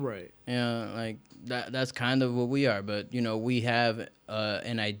scripted. Right. Yeah, like that's kind of what we are. But you know, we have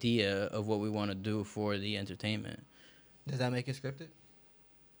an idea of what we want to do for the entertainment. Does that make it scripted?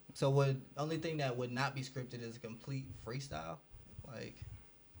 So only thing that would not be scripted is a complete freestyle? Like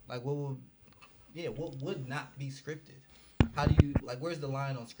what would not be scripted? How do you, where's the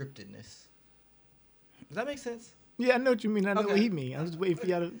line on scriptedness? Does that make sense? Yeah, I know what you mean. I know what he means. I'm just waiting for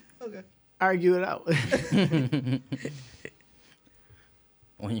y'all to Okay. argue it out.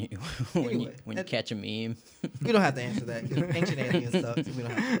 When you catch a meme. We don't have to answer that. Ancient Aliens sucks. We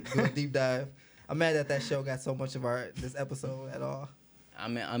don't have to do a deep dive. I'm mad that show got so much of this episode at all. I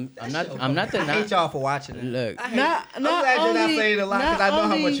mean, I'm not I hate y'all for watching it. Look, I'm glad you're not saying a lot because I know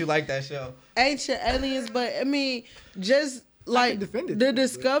how much you like that show. Ancient Aliens, but I mean, just like the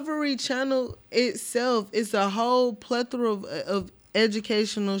Discovery Channel itself, it's a whole plethora of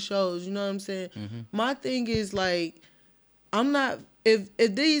educational shows. You know what I'm saying? Mm-hmm. My thing is like, I'm not if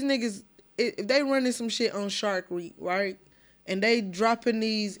these niggas if they running some shit on Shark Week, right? And they dropping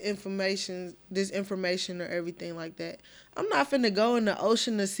this information or everything like that. I'm not finna go in the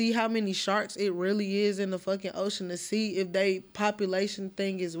ocean to see how many sharks it really is in the fucking ocean to see if they population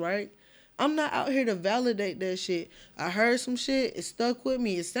thing is right. I'm not out here to validate that shit. I heard some shit. It stuck with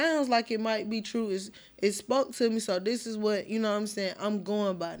me. It sounds like it might be true. It spoke to me. So this is what, you know what I'm saying, I'm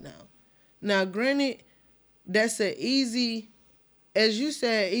going by now. Now, granted, that's an easy as you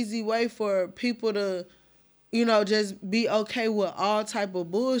said, easy way for people to, just be okay with all type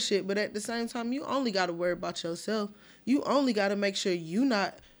of bullshit. But at the same time, you only got to worry about yourself. You only got to make sure you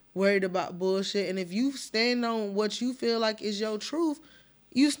not worried about bullshit. And if you stand on what you feel like is your truth,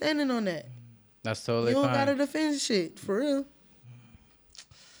 you standing on that. That's totally fine. You don't fine. got to defend shit, for real.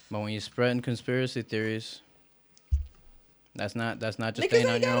 But when you're spreading conspiracy theories, that's not just Niggas staying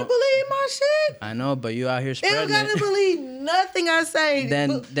on ain't your gotta own. believe my shit. I know, but you out here They spreading don't gotta believe nothing I say.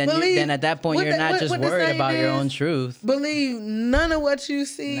 Then at that point you're not just worried about your own truth. Believe none of what you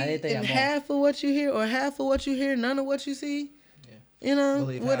see Nadie and half of what you hear, or half of what you hear, none of what you see. Yeah.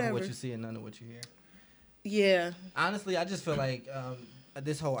 Believe whatever. Half of what you see and none of what you hear. Yeah. Honestly, I just feel like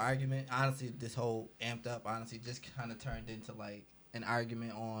this whole argument, this whole amped up, just kind of turned into like an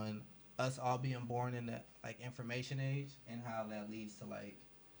argument on us all being born in the like information age and how that leads to like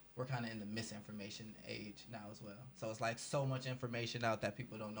we're kind of in the misinformation age now as well. So it's like so much information out that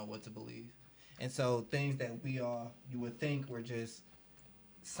people don't know what to believe. And so things that you would think were just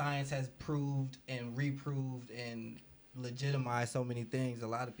science has proved and reproved and legitimized so many things a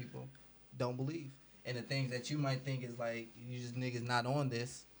lot of people don't believe. And the things that you might think is like, you just niggas not on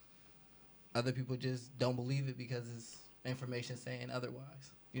this, other people just don't believe it because it's information saying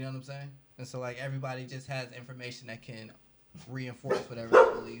otherwise. You know what I'm saying? And so, like, everybody just has information that can reinforce whatever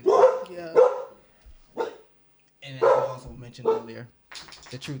they believe. Yeah. And as you also mentioned earlier,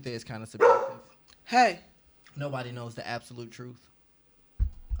 the truth is kind of subjective. Hey. Nobody knows the absolute truth,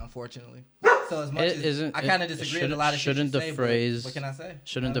 unfortunately. So as much as I kind of disagree with a lot of shit you say, but what can I say?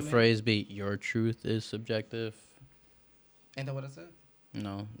 Shouldn't the phrase be your truth is subjective? Ain't that what I said?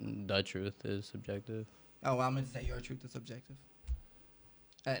 No, the truth is subjective. Oh, well, I meant to say your truth is subjective.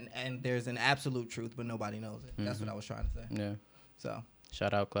 And there's an absolute truth, but nobody knows it. Mm-hmm. That's what I was trying to say. Yeah. So.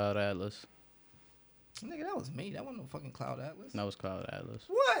 Shout out Cloud Atlas. Nigga, that was me. That wasn't no fucking Cloud Atlas. That was Cloud Atlas.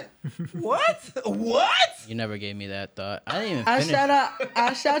 What? What? You never gave me that thought. I didn't even finish.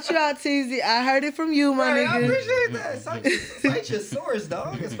 I shout you out, TZ. I heard it from you, my nigga. I appreciate that. Cite your source,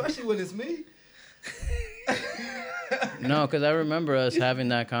 dog. Especially when it's me. No, because I remember us having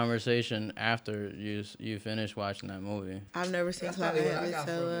that conversation after you finished watching that movie. I've never seen Cloud Atlas,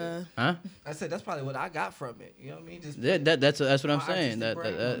 so huh? I said that's probably what I got from it. You know what I mean? Just that's what I'm saying.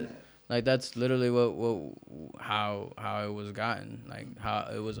 That like that's literally how it was gotten, like how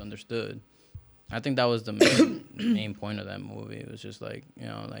it was understood. I think that was the main point of that movie. It was just like,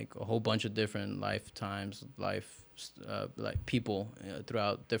 like a whole bunch of different lifetimes, like people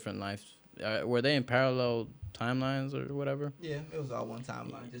throughout different lives. Were they in parallel timelines or whatever? Yeah, it was all one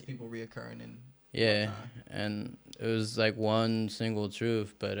timeline, just people reoccurring in. Yeah, and it was like one single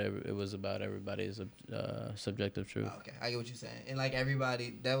truth, but it was about everybody's subjective truth. Oh, okay, I get what you're saying. And like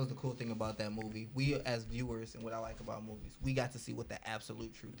everybody, that was the cool thing about that movie. We as viewers, and what I like about movies, we got to see what the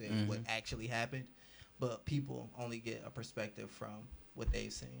absolute truth is, what actually happened. But people only get a perspective from what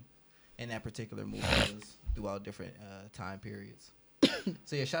they've seen. And that particular movie was throughout different time periods.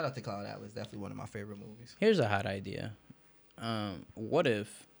 So yeah, shout out to Cloud Atlas. Definitely one of my favorite movies. Here's a hot idea. What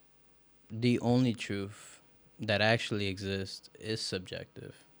if the only truth that actually exists is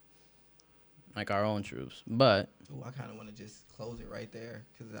subjective, like our own truths? But I kind of want to just close it right there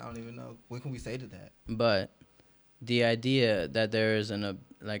because I don't even know what can we say to that. But the idea that there is an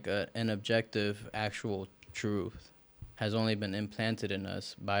objective actual truth has only been implanted in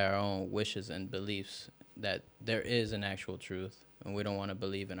us by our own wishes and beliefs that there is an actual truth, and we don't want to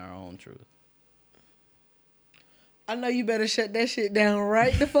believe in our own truth. I know you better shut that shit down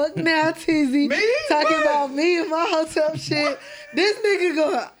right the fuck now, Tizzy. Me? Talking what? about me and my hotel shit. This nigga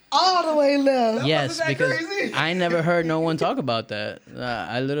going all the way left. Yes, because crazy? I never heard no one talk about that.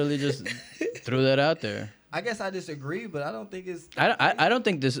 I literally just threw that out there. I guess I disagree, but I don't think it's. I don't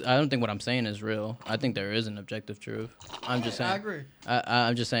think what I'm saying is real. I think there is an objective truth. I'm just saying. I agree.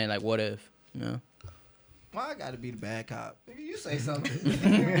 I'm just saying, like, what if? You know? Well, I gotta be the bad cop. You say something.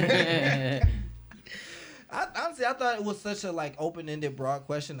 Honestly, I thought it was such a like open-ended, broad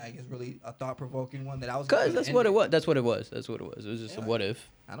question. Like it's really a thought-provoking one that I was. Cause that's what it was. That's what it was. It was just a what if.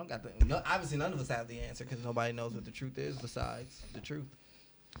 I don't got the. No, obviously, none of us have the answer because nobody knows what the truth is besides the truth.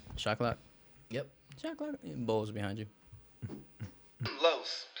 Shot clock. Yep. Shot clock. Bowls behind you.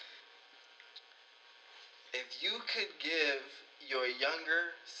 Los, if you could give your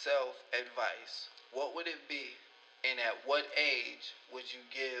younger self advice, what would it be, and at what age would you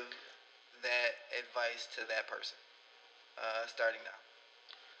give that advice to that person? Starting now.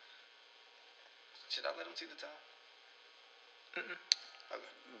 Should I let him see the time?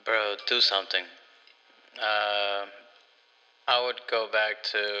 Okay. Bro, do something. I would go back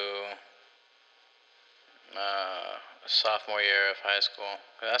to sophomore year of high school.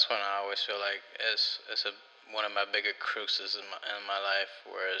 That's when I always feel like one of my bigger cruises in my life,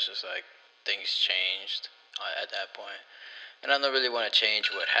 where it's just like things changed at that point, and I don't really want to change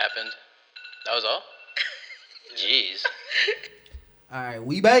what happened. That was all. Jeez. All right,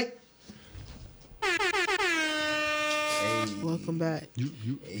 we back. Welcome back.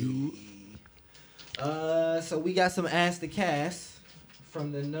 So we got some Ask the Cast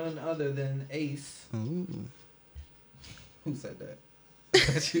from the none other than Ace. Ooh. Who said that?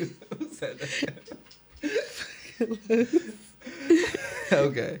 That's you. Who said that?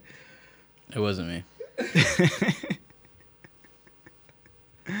 Okay. It wasn't me.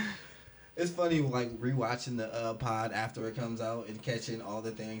 It's funny, like, rewatching the pod after it comes out and catching all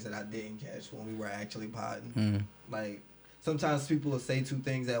the things that I didn't catch when we were actually podding. Mm. Like, sometimes people will say two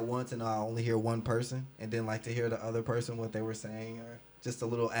things at once and I'll only hear one person, and then like to hear the other person what they were saying, or just the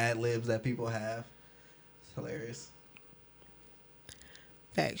little ad-libs that people have. It's hilarious.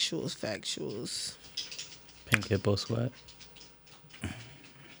 Factuals. Pink hippo sweat.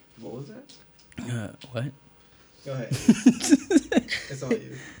 What was that? What? Go ahead. It's on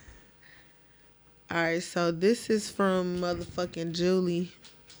you. Alright, so this is from motherfucking Julie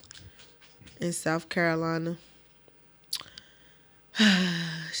in South Carolina.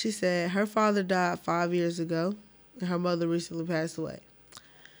 She said her father died 5 years ago and her mother recently passed away.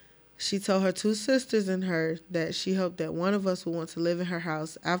 She told her 2 sisters and her that she hoped that one of us would want to live in her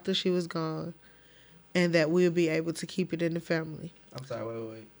house after she was gone and that we would be able to keep it in the family. I'm sorry,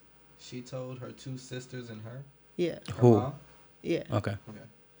 wait. She told her 2 sisters and her? Yeah. Her mom? Yeah. Okay.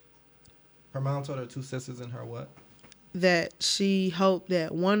 Her mom told her 2 sisters and her what? That she hoped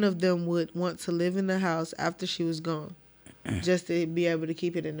that one of them would want to live in the house after she was gone, just to be able to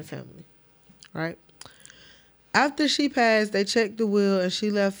keep it in the family, right? After she passed, they checked the will and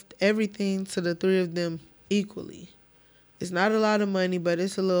she left everything to the 3 of them equally. It's not a lot of money, but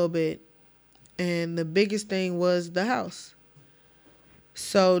it's a little bit. And the biggest thing was the house.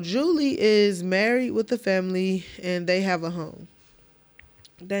 So Julie is married with a family and they have a home.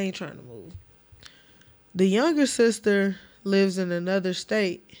 They ain't trying to move. The younger sister lives in another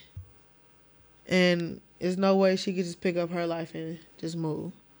state and there's no way she could just pick up her life and just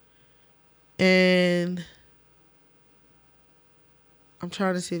move. And I'm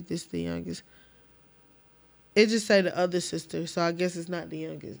trying to see if this is the youngest. It just say the other sister, so I guess it's not the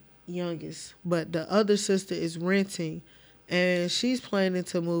youngest. But the other sister is renting and she's planning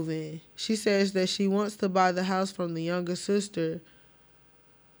to move in. She says that she wants to buy the house from the younger sister.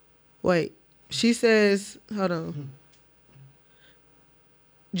 Wait, she says, hold on.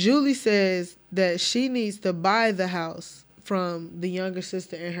 Julie says that she needs to buy the house from the younger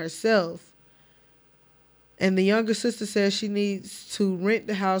sister and herself. And the younger sister says she needs to rent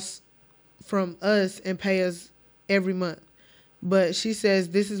the house from us and pay us every month. But she says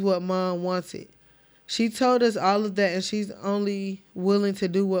this is what Mom wanted. She told us all of that and she's only willing to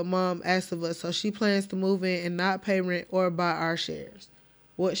do what Mom asked of us. So she plans to move in and not pay rent or buy our shares.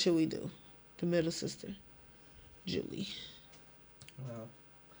 What should we do? The middle sister, Julie. Well,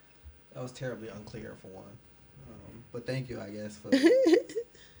 that was terribly unclear for one. But thank you, I guess, for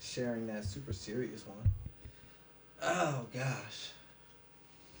sharing that super serious one. Oh, gosh.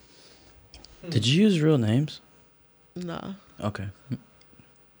 Did you use real names? Nah. Okay.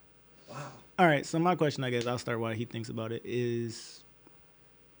 Wow. All right, so my question, I guess I'll start while he thinks about it, is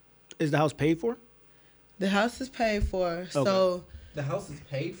the house paid for? The house is paid for. Okay. So the house is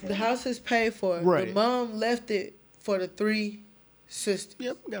paid for? The house is paid for. Right. The mom left it for the 3 sisters.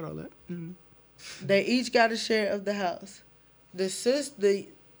 Yep, got all that. Mm-hmm. They each got a share of the house.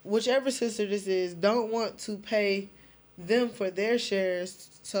 Whichever sister this is, don't want to pay them for their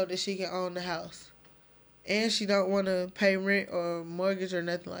shares so that she can own the house. And she don't want to pay rent or mortgage or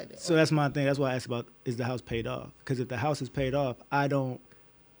nothing like that. So that's my thing. That's why I asked about, is the house paid off? Because if the house is paid off, I don't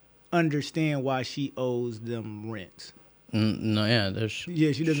understand why she owes them rent. No, yeah,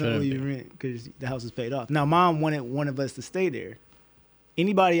 she doesn't owe you rent because the house is paid off. Now, Mom wanted one of us to stay there.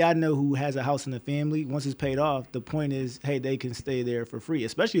 Anybody I know who has a house in the family, once it's paid off, the point is, hey, they can stay there for free,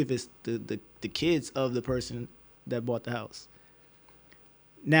 especially if it's the kids of the person that bought the house.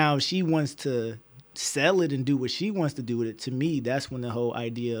 Now, if she wants to sell it and do what she wants to do with it, to me, that's when the whole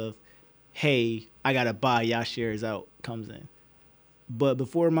idea of, hey, I got to buy y'all shares out comes in. But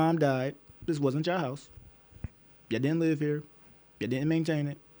before Mom died, this wasn't your house. Y'all didn't live here. Y'all didn't maintain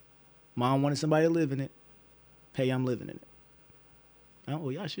it. Mom wanted somebody to live in it. Hey, I'm living in it. I don't owe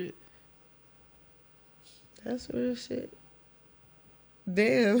y'all shit. That's real shit.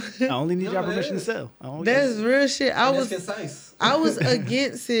 Damn. I only need y'all permission to sell. That's real shit. I was concise. I was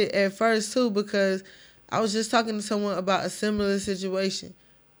against it at first too because I was just talking to someone about a similar situation,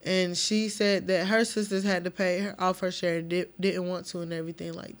 and she said that her sisters had to pay her off her share, didn't want to, and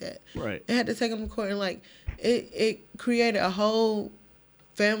everything like that. Right. They had to take them to court, and like it created a whole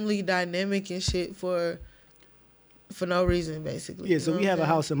family dynamic and shit for no reason, basically. Yeah, so we have a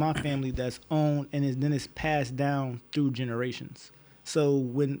house in my family that's owned, and then it's passed down through generations. So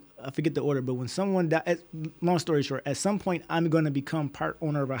when, I forget the order, but when someone dies, long story short, at some point I'm going to become part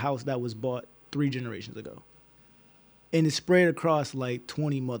owner of a house that was bought 3 generations ago. And it's spread across like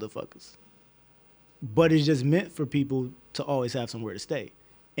 20 motherfuckers. But it's just meant for people to always have somewhere to stay.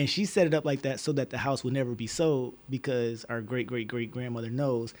 And she set it up like that so that the house would never be sold, because our great-great-great-grandmother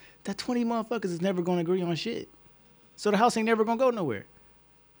knows that 20 motherfuckers is never going to agree on shit. So the house ain't never going to go nowhere.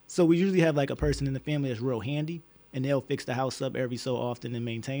 So we usually have like a person in the family that's real handy, and they'll fix the house up every so often and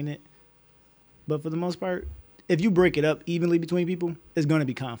maintain it. But for the most part, if you break it up evenly between people, it's going to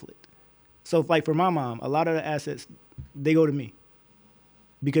be conflict. So like for my mom, a lot of the assets, they go to me,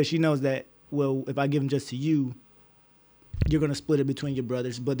 because she knows that, well, if I give them just to you, you're going to split it between your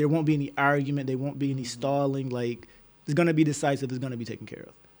brothers, but there won't be any argument. There won't be any stalling. Like, it's going to be decisive. It's going to be taken care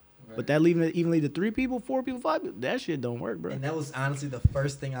of. Right. But that leaving it evenly to 3 people, 4 people, 5 people, that shit don't work, bro. And that was honestly the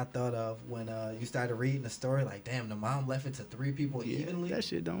first thing I thought of when you started reading the story. Like, damn, the mom left it to 3 people evenly. That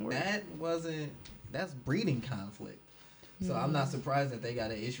shit don't work. That's breeding conflict. So I'm not surprised that they got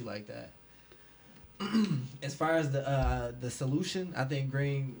an issue like that. As far as the solution, I think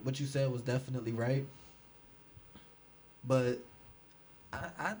Green, what you said was definitely right. But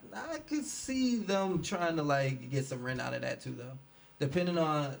I could see them trying to like get some rent out of that too, though. Depending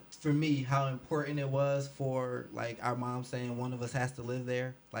on, for me, how important it was for like our mom saying one of us has to live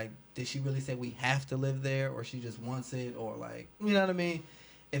there. Like, did she really say we have to live there, or she just wants it, or like, you know what I mean?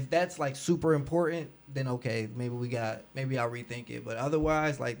 If that's like super important, then okay, maybe I'll rethink it. But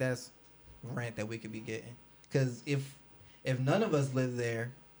otherwise, like, that's rent that we could be getting. Because if none of us live there,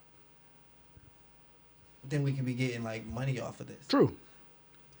 then we can be getting like money off of this. True.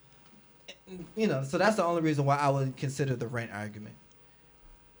 You know, so that's the only reason why I would consider the rent argument.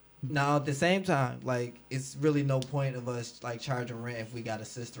 Now, at the same time, like, it's really no point of us like charging rent if we got a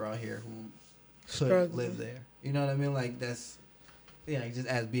sister out here who could live there. You know what I mean? Like, that's, yeah, just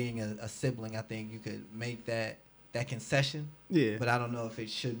as being a sibling, I think you could make that concession. Yeah. But I don't know if it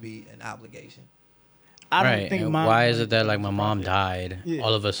should be an obligation. I don't think why is it that like my mom died,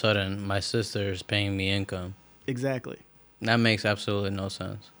 all of a sudden my sister's paying me income? Exactly. That makes absolutely no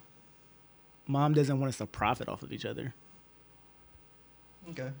sense. Mom doesn't want us to profit off of each other.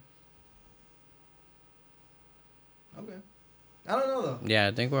 Okay. I don't know though. Yeah,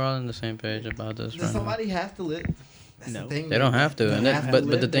 I think we're all on the same page about this. Does somebody have to live? That's no, the thing, they don't have to.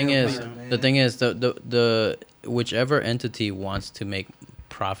 But the thing is, the whichever entity wants to make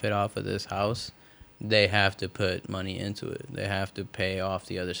profit off of this house, they have to put money into it. They have to pay off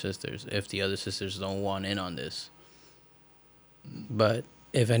the other sisters if the other sisters don't want in on this. But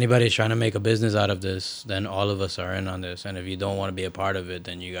if anybody's trying to make a business out of this, then all of us are in on this. And if you don't want to be a part of it,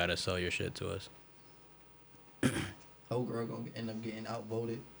 then you got to sell your shit to us. Old girl gonna end up getting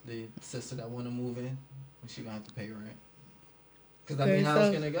outvoted. The sister that want to move in, she gonna have to pay rent. Because I mean, how's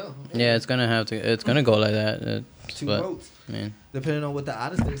it gonna go? Yeah, it's gonna have to. It's gonna go like that. 2 votes. Man, depending on what the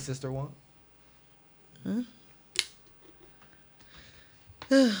out of state sister want.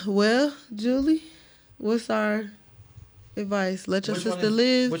 Well, Julie, what's our advice? Let your sister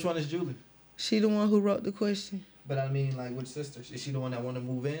live. Which one is Julie? She the one who wrote the question. But I mean, like, which sister? Is she the one that want to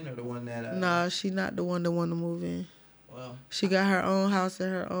move in, or the one that? Nah, she not the one that want to move in. Well, she got her own house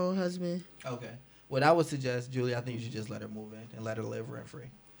and her own husband. Okay. What I would suggest, Julie, I think you should just let her move in and let her live rent free.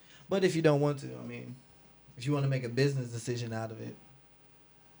 But if you don't want to, I mean, if you want to make a business decision out of it,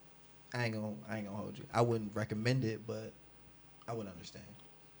 I ain't gonna hold you. I wouldn't recommend it, but I would understand.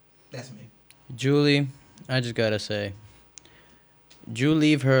 That's me. Julie, I just gotta say, you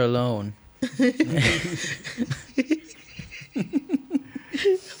leave her alone.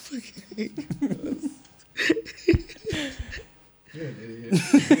 You're an idiot.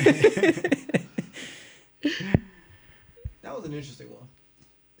 That was an interesting one.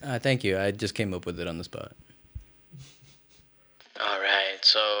 Thank you. I just came up with it on the spot. All right,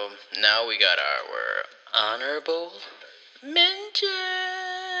 so now we got our honorable mentions.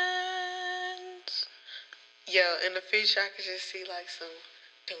 Yo, in the feature, I could just see like some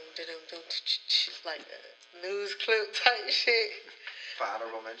like a news clip type shit. For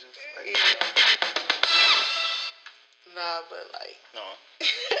honorable mentions? Like, yeah. Nah, but like. No.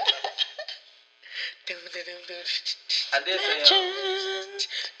 I did say.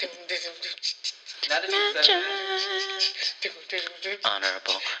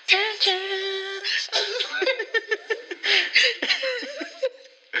 Honorable mentions.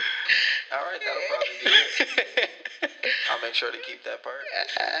 All right, that'll probably be it. I'll make sure to keep that part.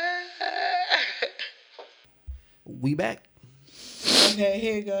 We back. Okay,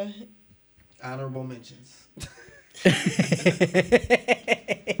 here you go. Honorable mentions.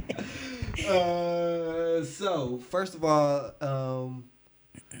 So first of all,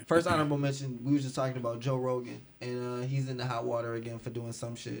 first honorable mention, we were just talking about Joe Rogan, and he's in the hot water again for doing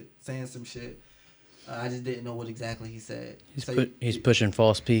some shit, saying some shit. I just didn't know what exactly he said. He's pushing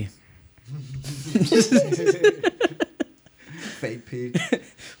false P. Fake P.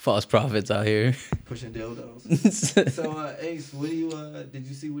 False prophets out here. Pushing dildos. So, Ace, what do you, did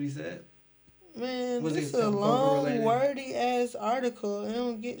you see what he said? Man, Was this it is a some long, COVID-related? wordy ass article. It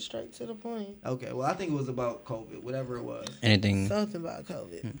don't get straight to the point. Okay, well, I think it was about COVID, whatever it was. Anything. Something about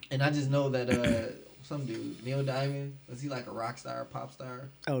COVID. And I just know that some dude, Neil Diamond, was he like a rock star, pop star?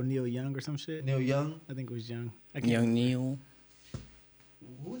 Oh, Neil Young or some shit. Neil Young? I think it was Young. Young Neil.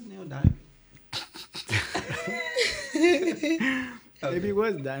 Who is Neil Diamond? Maybe it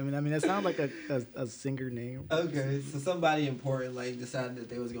was Diamond. I mean, that sounds like a singer name. Okay, so somebody important like decided that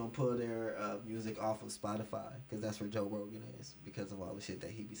they was gonna pull their music off of Spotify because that's where Joe Rogan is because of all the shit that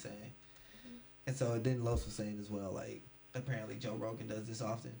he be saying. And so then Los was saying as well, like apparently Joe Rogan does this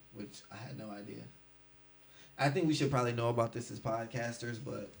often, which I had no idea. I think we should probably know about this as podcasters,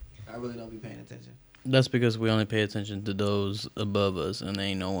 but I really don't be paying attention. That's because we only pay attention to those above us, and there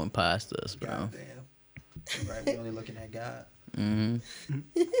ain't no one past us, bro. God damn. Right, we only looking at God. Mm-hmm.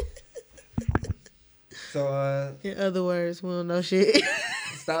 So In other words, we don't know shit.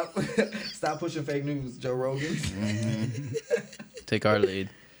 stop pushing fake news, Joe Rogan. Mm-hmm. Take our lead.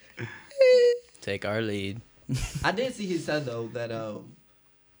 Take our lead. I did see he said though that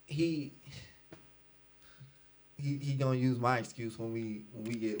he gonna use my excuse when we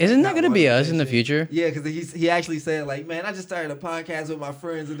get. Isn't that gonna be us in the future? Yeah, because he actually said like, man, I just started a podcast with my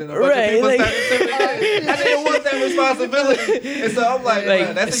friends, and then a bunch Right, of people like- started sending me. I didn't want that responsibility, and so I'm like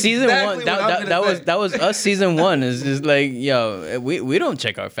that's season exactly one. what I'm gonna say. That was us. Season one is just like, yo, we don't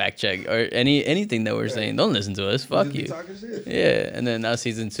check our fact check or anything that we're saying. Don't listen to us. We Fuck just be you. talking shit. Yeah, and then now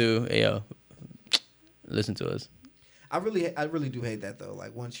season 2, hey, yo, listen to us. I really do hate that though.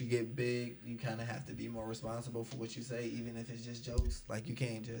 Like once you get big, you kind of have to be more responsible for what you say, even if it's just jokes. Like you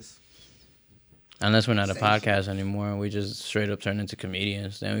can't just. Unless we're not a Say podcast anymore, and we just straight up turn into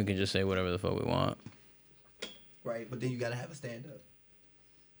comedians, then we can just say whatever the fuck we want. Right, but then you gotta have a stand up.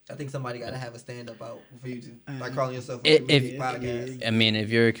 I think somebody gotta have a stand up out for you to like calling yourself a comedic podcast. I mean, if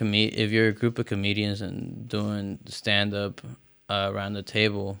you're a group of comedians and doing stand up around the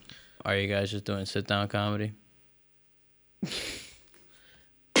table, are you guys just doing sit down comedy?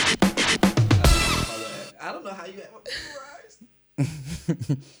 I don't know how you have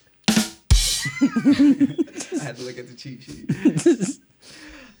I had to look at the cheat sheet.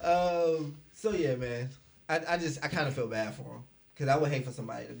 So yeah, man. I kind of feel bad for him because I would hate for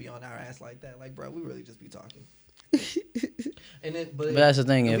somebody to be on our ass like that. Like, bro, we really just be talking. And then, but that's the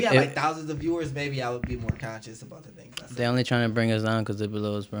thing. If we If- had if- like thousands of viewers, maybe I would be more conscious about the things I say. They only trying to bring us down because they're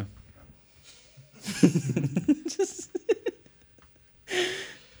below us, bro.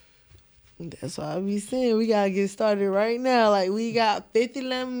 That's what I be saying. We gotta get started right now. Like we got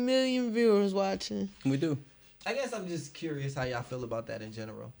 59 million viewers watching. We do. I guess I'm just curious how y'all feel about that in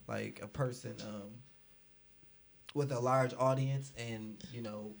general. Like a person with a large audience, and you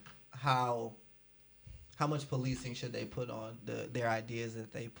know how much policing should they put on their ideas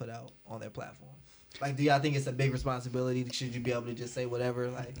that they put out on their platform? Like, do y'all think it's a big responsibility? Should you be able to just say whatever?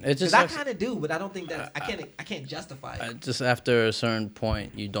 Like, It just because I sucks. kind of do, but I don't think that I can't justify it. Just after a certain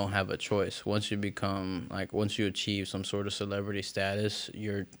point, you don't have a choice. Once you achieve some sort of celebrity status,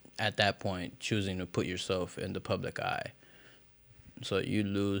 you're at that point choosing to put yourself in the public eye. So you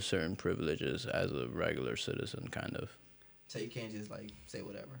lose certain privileges as a regular citizen, kind of. So you can't just like say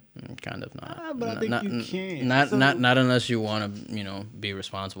whatever. Kind of not. But I think you can. Not So- not unless you want to, be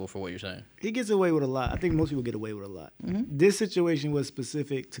responsible for what you're saying. He gets away with a lot. I think most people get away with a lot. Mm-hmm. This situation was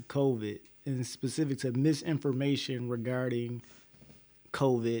specific to COVID and specific to misinformation regarding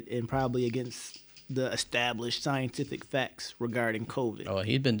COVID and probably against the established scientific facts regarding COVID. Oh,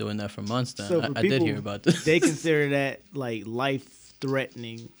 he's been doing that for months then. So for I did people, hear about this. They consider that like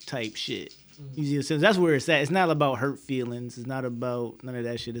life-threatening type shit. You see, so that's where it's at. It's not about hurt feelings. It's not about none of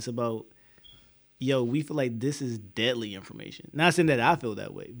that shit. It's about, yo, we feel like this is deadly information. Not saying that I feel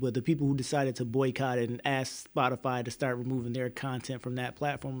that way, but the people who decided to boycott it and ask Spotify to start removing their content from that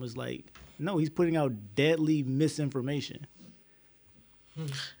platform was like, no, he's putting out deadly misinformation.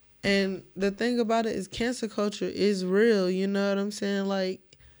 And the thing about it is cancel culture is real. You know what I'm saying? Like,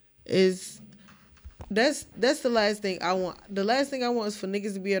 it's That's the last thing I want. The last thing I want is for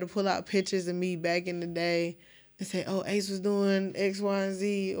niggas to be able to pull out pictures of me back in the day and say, oh, Ace was doing X, Y, and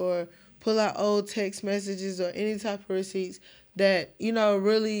Z, or pull out old text messages or any type of receipts that,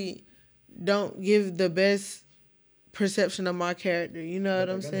 really don't give the best perception of my character. You know what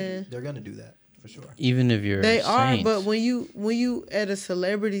I'm saying? They're gonna do that for sure. Even if you're they are, but when you at a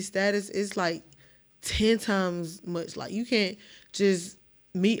celebrity status, it's like 10 times much. Like you can't just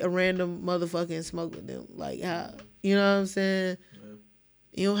meet a random motherfucker and smoke with them. Like how, you know what I'm saying? Yeah.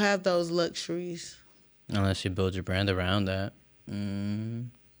 You don't have those luxuries unless you build your brand around that.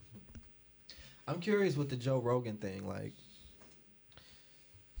 I'm curious with the Joe Rogan thing. Like,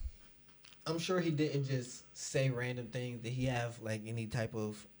 I'm sure he didn't just say random things. Did he have like any type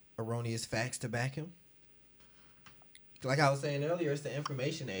of erroneous facts to back him? Like I was saying earlier, it's the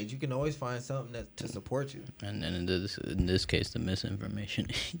information age. You can always find something to support you. And then in this case, the misinformation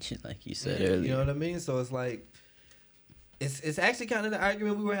age, like you said earlier. You know what I mean? So it's like, it's actually kind of the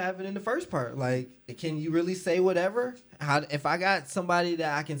argument we were having in the first part. Like, can you really say whatever? If I got somebody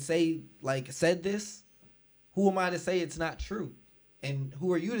that I can say, like, said this, who am I to say it's not true? And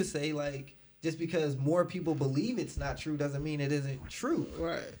who are you to say, like, just because more people believe it's not true doesn't mean it isn't true.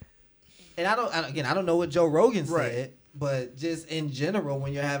 Right. And I don't know what Joe Rogan said, but just in general,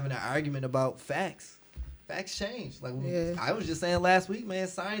 when you're having an argument about facts change. Like I was just saying last week, man,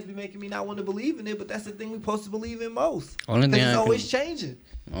 science be making me not want to believe in it, but that's the thing we're supposed to believe in most. It's always changing.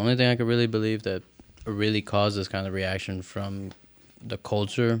 The only thing I could really believe that really caused this kind of reaction from the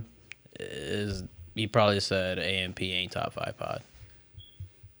culture is he probably said AMP ain't top 5 pod.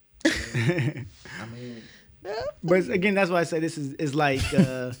 I mean, but again, that's why I say this is like.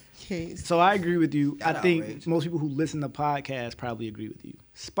 So I agree with you. I think most people who listen to podcasts probably agree with you.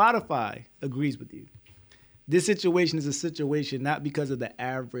 Spotify agrees with you. This situation is a situation not because of the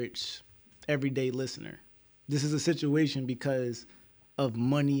average everyday listener. This is a situation because of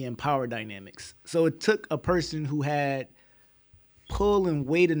money and power dynamics. So it took a person who had pull and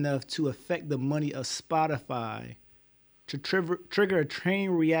weight enough to affect the money of Spotify to trigger a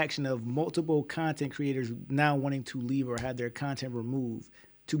chain reaction of multiple content creators now wanting to leave or have their content removed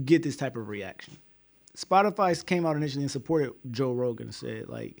to get this type of reaction. Spotify came out initially and supported Joe Rogan and said,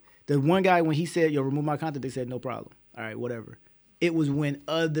 like, the one guy, when he said, yo, remove my content, they said, no problem. All right, whatever. It was when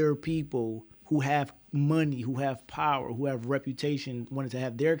other people who have money, who have power, who have reputation, wanted to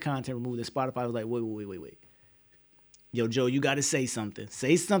have their content removed, that Spotify was like, wait. Yo, Joe, you got to say something.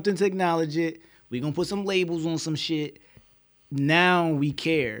 Say something to acknowledge it. We going to put some labels on some shit. Now we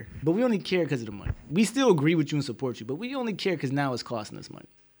care. But we only care because of the money. We still agree with you and support you, but we only care because now it's costing us money.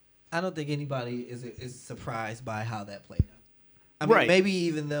 I don't think anybody is surprised by how that played out. I mean, maybe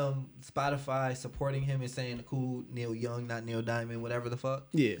even them Spotify supporting him and saying, cool, Neil Young, not Neil Diamond, whatever the fuck.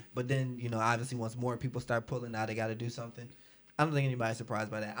 Yeah. But then, obviously once more people start pulling out, they got to do something. I don't think anybody's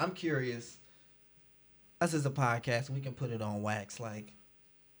surprised by that. I'm curious. Us as a podcast, we can put it on wax. Like,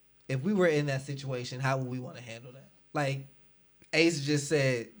 if we were in that situation, how would we want to handle that? Like, Ace just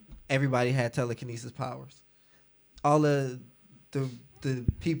said everybody had telekinesis powers. All of the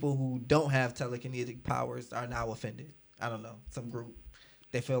people who don't have telekinetic powers are now offended. I don't know, some group.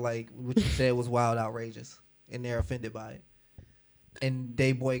 They feel like what you said was wild, outrageous, and they're offended by it. And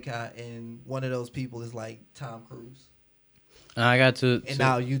they boycott, and one of those people is like Tom Cruise. I got two. And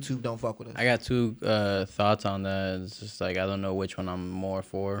now YouTube don't fuck with us. I got two thoughts on that. It's just like I don't know which one I'm more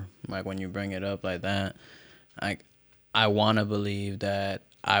for. Like when you bring it up like that, I want to believe that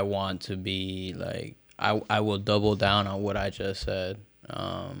I want to be like I will double down on what I just said,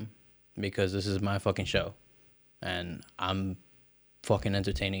 because this is my fucking show, and I'm fucking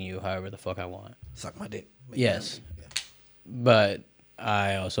entertaining you however the fuck I want. Suck my dick. Yes, yeah. But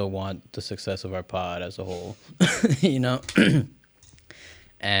I also want the success of our pod as a whole,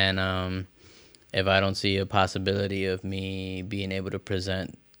 and if I don't see a possibility of me being able to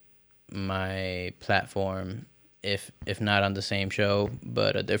present my platform, if not on the same show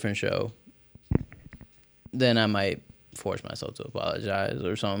but a different show, then I might force myself to apologize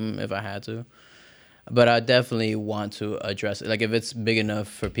or something if I had to. But I definitely want to address it. Like if it's big enough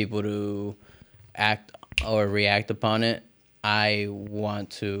for people to act or react upon it, I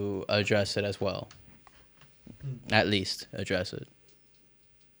want to address it as well. At least address it.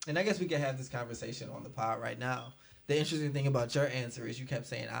 And I guess we can have this conversation on the pod right now. The interesting thing about your answer is you kept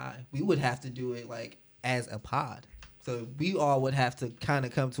saying we would have to do it like as a pod. So we all would have to kind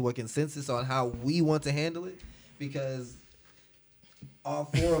of come to a consensus on how we want to handle it, because all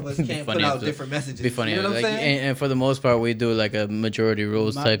 4 of us can't put out different messages. Be funny. You know what I'm saying? And for the most part, we do like a majority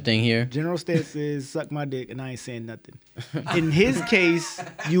rules type thing here. General stance is suck my dick, and I ain't saying nothing. In his case,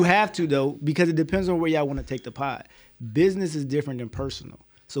 you have to, though, because it depends on where y'all want to take the pod. Business is different than personal.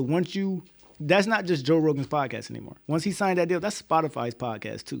 So once that's not just Joe Rogan's podcast anymore. Once he signed that deal, that's Spotify's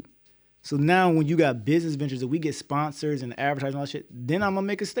podcast too. So now when you got business ventures that we get sponsors and advertising and all that shit, then I'm going to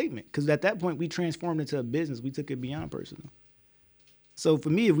make a statement. Because at that point, we transformed into a business. We took it beyond personal. So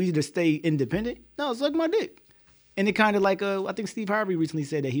for me, if we just stay independent, no, suck my dick. And it kind of like, I think Steve Harvey recently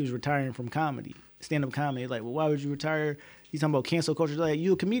said that he was retiring from comedy, stand-up comedy. Like, well, why would you retire? He's talking about cancel culture. Like,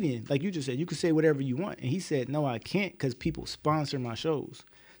 you a comedian. Like you just said, you can say whatever you want. And he said, no, I can't because people sponsor my shows.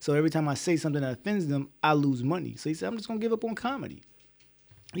 So every time I say something that offends them, I lose money. So he said, I'm just going to give up on comedy.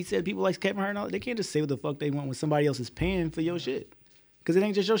 He said people like Kevin Hart and all, they can't just say what the fuck they want when somebody else is paying for your shit. Because it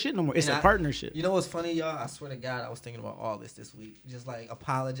ain't just your shit no more. It's a partnership. You know what's funny, y'all? I swear to God, I was thinking about all this week. Just like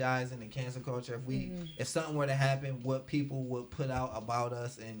apologizing and cancel culture. If something were to happen, what people would put out about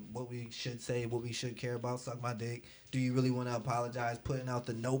us and what we should say, what we should care about, suck my dick. Do you really want to apologize? Putting out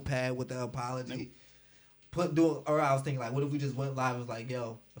the notepad with the apology. Or I was thinking like, what if we just went live and was like,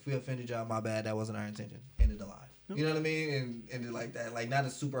 yo, if we offended y'all, my bad. That wasn't our intention. Ended the live. You know what I mean? And ended like that. Like not a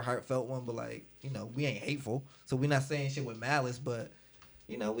super heartfelt one, but like, you know, we ain't hateful. So we're not saying shit with malice, but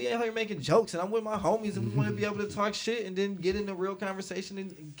you know, we out here making jokes, and I'm with my homies, and we want to be able to talk shit and then get into real conversation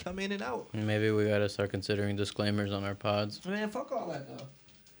and come in and out. Maybe we gotta start considering disclaimers on our pods. Man, fuck all that though.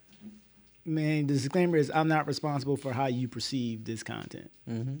 Man, the disclaimer is I'm not responsible for how you perceive this content.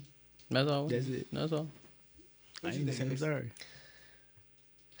 Mm-hmm. That's all. That's it. That's all. I'm sorry.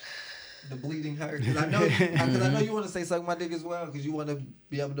 The bleeding heart. Because I know you want to say suck my dick as well, because you want to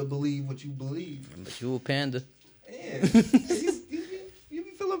be able to believe what you believe. But you a panda. Yeah. You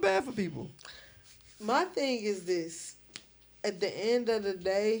be feeling bad for people. My thing is this. At the end of the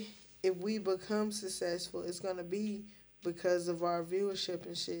day, if we become successful, it's going to be because of our viewership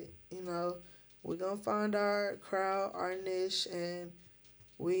and shit. You know, we're going to find our crowd, our niche, and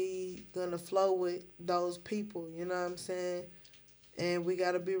we going to flow with those people. You know what I'm saying? And we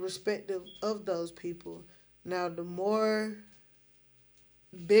got to be respectful of those people. Now, the more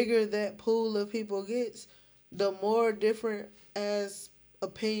bigger that pool of people gets, the more different as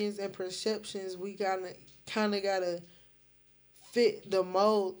opinions and perceptions we kind of got to fit the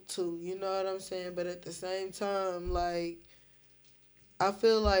mold to. You know what I'm saying? But at the same time, like, I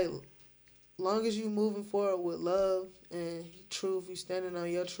feel like long as you moving forward with love and truth, you standing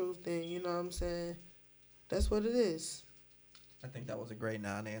on your truth, then, you know what I'm saying, that's what it is. I think that was a great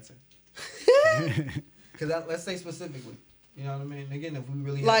non-answer. Because let's say specifically. You know what I mean? Again, if we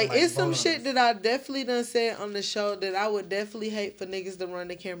really like it's some shit that I definitely done said on the show that I would definitely hate for niggas to run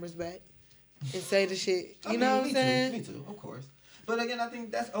the cameras back and say the shit. You know what I'm saying? Me too, of course. But again, I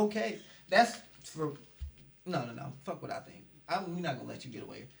think that's okay. That's for no. Fuck what I think. We're not gonna let you get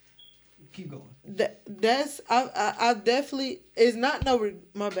away. Keep going. That's I definitely it's not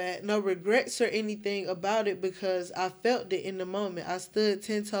no regrets or anything about it because I felt it in the moment. I stood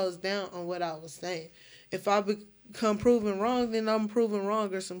 10 toes down on what I was saying. If I become proven wrong, then I'm proven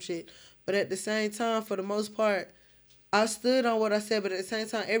wrong or some shit. But at the same time, for the most part, I stood on what I said. But at the same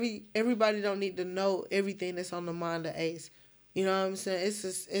time, everybody don't need to know everything that's on the mind of Ace. You know what I'm saying? It's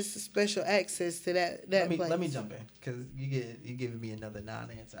a special access to that place. Let me jump in because you giving me another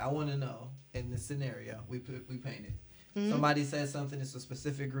non-answer. I want to know in the scenario we painted. Mm-hmm. Somebody says something. It's a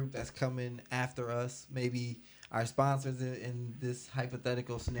specific group that's coming after us. Maybe our sponsors in this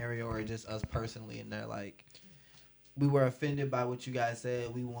hypothetical scenario, or just us personally, and they're like, we were offended by what you guys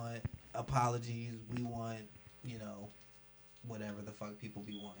said. We want apologies. We want, you know, whatever the fuck people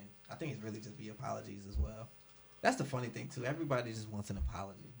be wanting. I think it's really just be apologies as well. That's the funny thing, too. Everybody just wants an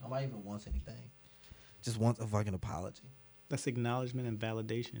apology. Nobody even wants anything. Just wants a fucking apology. That's acknowledgement and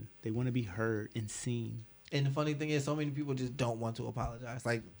validation. They want to be heard and seen. And the funny thing is, so many people just don't want to apologize.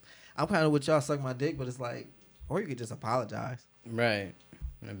 Like, I'm kind of with y'all, suck my dick, but it's like, or you could just apologize. Right.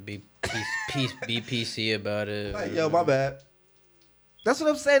 Be PC about it. Like, yo, my bad. That's what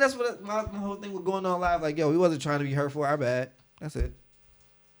I'm saying. That's what my whole thing was going on live. Like, yo, we wasn't trying to be hurtful. Our bad. That's it.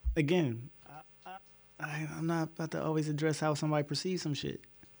 Again, I'm not about to always address how somebody perceives some shit.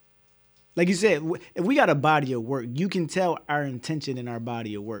 Like you said, if we got a body of work, you can tell our intention in our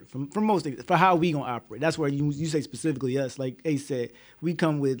body of work from most things, for how we gonna operate. That's where you say specifically us. Like Ace said, we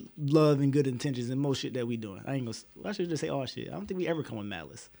come with love and good intentions in most shit that we doing. I should just say all shit. I don't think we ever come with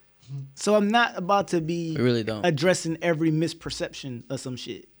malice. So I'm not about to be really don't addressing every misperception of some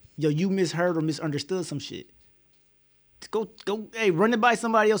shit. Yo, you misheard or misunderstood some shit. Go, hey, run it by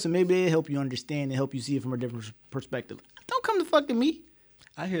somebody else and maybe they'll help you understand and help you see it from a different perspective. Don't come to fucking me.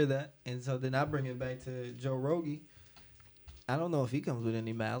 I hear that, and so then I bring it back to Joe Rogan. I don't know if he comes with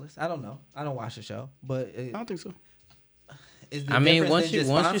any malice. I don't know. I don't watch the show, but I don't think so. I mean, once you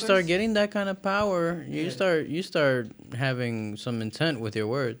start getting that kind of power, you start having some intent with your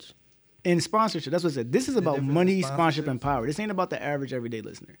words. In sponsorship, that's what I said. This is about money, sponsorship, and power. This ain't about the average everyday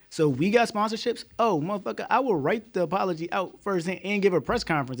listener. So we got sponsorships. Oh, motherfucker, I will write the apology out first and give a press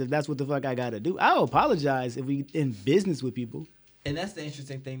conference if that's what the fuck I got to do. I'll apologize if we in business with people. And that's the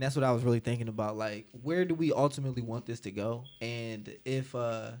interesting thing. That's what I was really thinking about. Like, where do we ultimately want this to go? And if we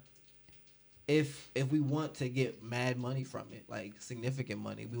want to get mad money from it, like significant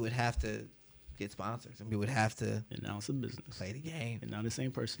money, we would have to get sponsors, and we would have to announce a business, play the game, and not the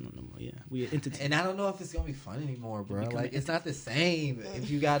same person no more. Yeah, we entertain. And I don't know if it's gonna be fun anymore, bro. Like, it's not the same if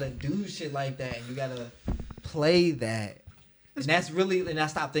you gotta do shit like that and you gotta play that. And that's really, and I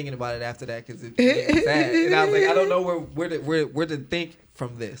stopped thinking about it after that because it's sad. And I was like, I don't know where to think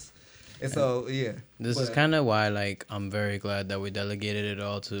from this. And so this is kind of why like I'm very glad that we delegated it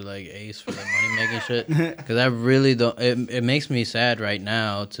all to like Ace for the money making shit, because I really don't. It makes me sad right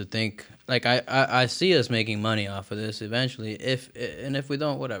now to think like I see us making money off of this eventually, if we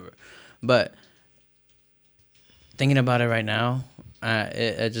don't, whatever. But thinking about it right now,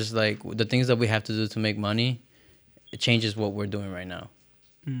 it just like the things that we have to do to make money, it changes what we're doing right now.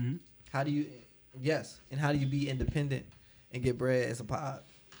 Mm-hmm. How do you be independent and get bread as a pod?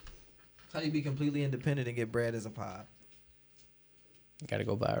 How do you be completely independent and get bread as a pod? You gotta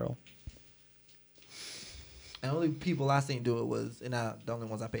go viral. The only people I seen do it was, the only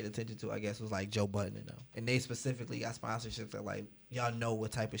ones I paid attention to, I guess, was like Joe Budden and them. And they specifically got sponsorships that like, y'all know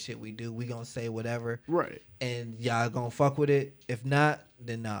what type of shit we do. We gonna say whatever. Right. And y'all gonna fuck with it. If not,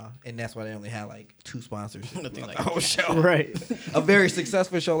 then nah. And that's why they only had like 2 sponsorships. Nothing like the whole show. Right. A very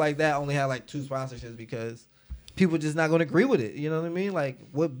successful show like that only had like 2 sponsorships because people just not gonna agree with it. You know what I mean? Like,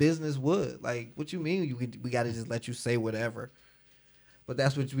 what business would? Like, what you mean? We gotta just let you say whatever. But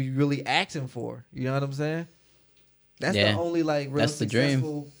that's what we really asking for. You know what I'm saying? That's the only like real that's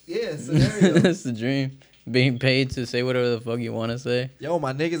successful the dream. Scenario. That's the dream. Being paid to say whatever the fuck you want to say. Yo,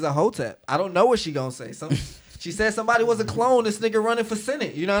 my nigga's a hotep. I don't know what she gonna say. She said somebody was a clone. This nigga running for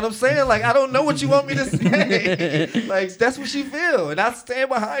Senate. You know what I'm saying? Like, I don't know what you want me to say. Like, that's what she feel, and I stand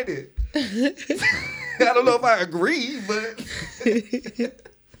behind it. I don't know if I agree, but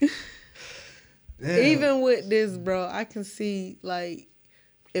even with this, bro, I can see like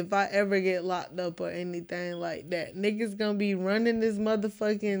if I ever get locked up or anything like that, niggas gonna be running this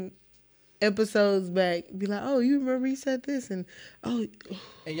motherfucking episodes back, be like, oh, you remember you said this, and and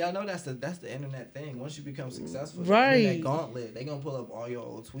y'all know that's the internet thing. Once you become successful, right? The internet gauntlet, they gonna pull up all your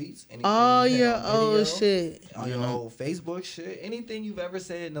old tweets, all your old shit, all your old Facebook shit, anything you've ever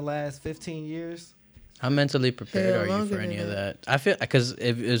said in the last 15 years. How mentally prepared are you for any of that? I feel, because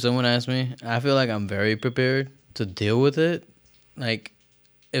if someone asks me, I feel like I'm very prepared to deal with it. Like,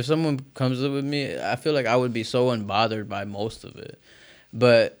 if someone comes up with me, I feel like I would be so unbothered by most of it.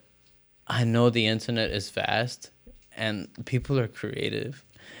 But I know the internet is fast and people are creative.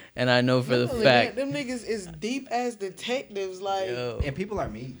 And I know for the fact them niggas is deep as detectives, like, and people are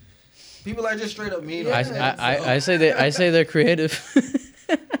mean. People are just straight up mean. I say they're creative.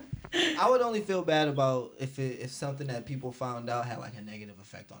 I would only feel bad about if something that people found out had like a negative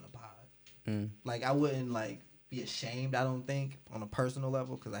effect on the pod. Like, I wouldn't like be ashamed, I don't think, on a personal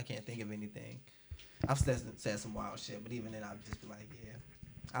level, because I can't think of anything. I've said some wild shit, but even then I'd just be like, yeah,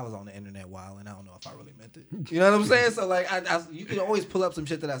 I was on the internet wild, and I don't know if I really meant it. You know what I'm saying? So like, you can always pull up some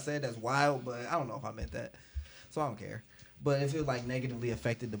shit that I said that's wild, but I don't know if I meant that. So I don't care. But if it like negatively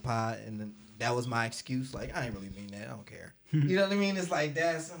affected the pod, and then that was my excuse, like, I ain't really mean that. I don't care. You know what I mean? It's like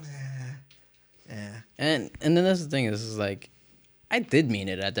that's yeah. And then that's the thing. Is like, I did mean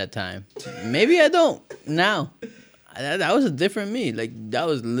it at that time. Maybe I don't now. That was a different me. Like, that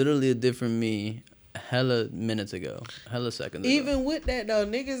was literally a different me. Hella minutes ago, hella seconds ago. Even with that though,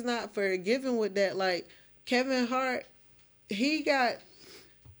 niggas not forgiving with that. Like, Kevin Hart, he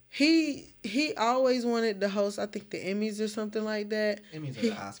always wanted to host, I think, the Emmys or something like that. Emmys or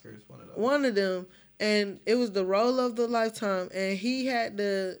the Oscars, one of those. One of them. And it was the role of the lifetime. And he had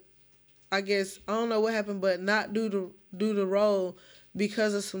to, I guess, I don't know what happened, but not do the role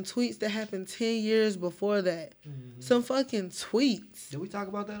because of some tweets that happened 10 years before that. Mm-hmm. Some fucking tweets. Did we talk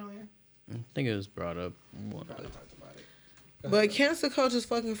about that on here? I think it was brought up. We probably talked about it. But cancel culture is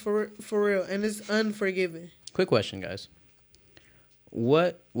fucking for real, and it's unforgiving. Quick question, guys.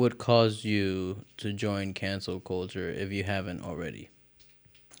 What would cause you to join cancel culture if you haven't already?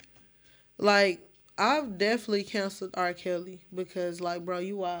 Like, I've definitely canceled R. Kelly because, like, bro,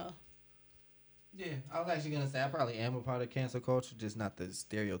 you wild. Yeah, I was actually gonna say I probably am a part of cancel culture, just not the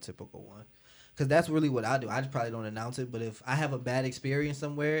stereotypical one. Cause that's really what I do. I just probably don't announce it, but if I have a bad experience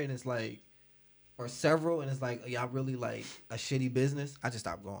somewhere and it's like, or several, and it's like y'all really like a shitty business, I just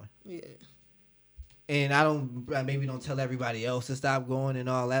stop going. Yeah. And I maybe don't tell everybody else to stop going and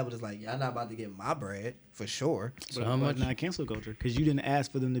all that, but it's like y'all not about to get my bread for sure. So how much not cancel culture? Because you didn't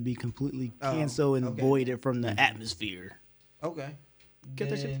ask for them to be completely canceled and voided from the atmosphere. Okay.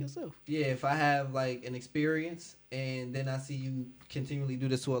 Get that shit for yourself. Yeah, if I have like an experience and then I see you continually do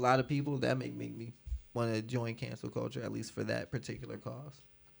this to a lot of people, that make me want to join cancel culture, at least for that particular cause.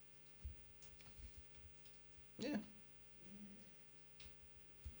 Yeah.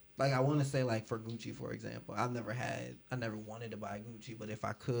 Like I want to say like for Gucci, for example, I never wanted to buy Gucci, but if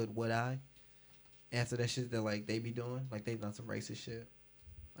I could, would I? Answer that shit that like they be doing, like they've done some racist shit.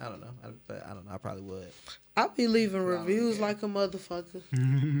 I don't know, but I don't know. I probably would. I be leaving reviews like a motherfucker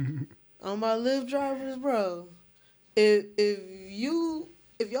on my Lyft drivers, bro. If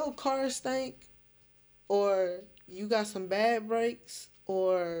your car stink, or you got some bad brakes,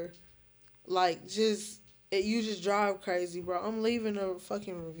 or like you just drive crazy, bro, I'm leaving a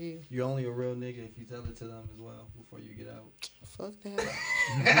fucking review. You're only a real nigga if you tell it to them as well before you get out. Fuck that.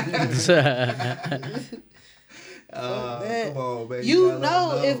 Come on, baby. You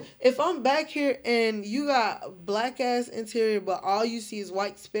know, if I'm back here and you got black ass interior, but all you see is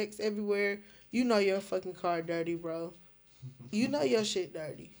white specks everywhere, you know your fucking car dirty, bro. You know your shit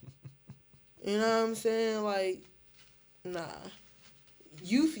dirty. You know what I'm saying? Like, nah.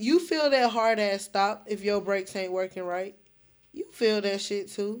 You feel that hard ass stop if your brakes ain't working right. You feel that shit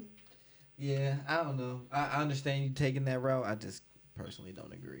too. Yeah, I don't know. I understand you taking that route. I just personally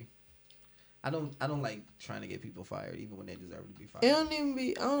don't agree. I don't like trying to get people fired, even when they deserve to be fired. It don't even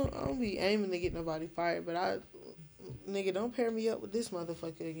be. I don't be aiming to get nobody fired, but nigga, don't pair me up with this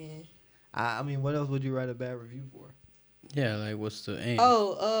motherfucker again. I mean, what else would you write a bad review for? Yeah, like what's the aim?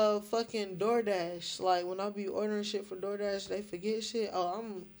 Fucking DoorDash. Like when I be ordering shit for DoorDash, they forget shit.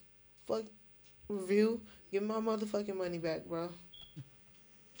 Review. Give my motherfucking money back, bro.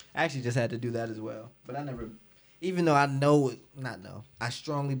 I actually just had to do that as well, but I never. Even though I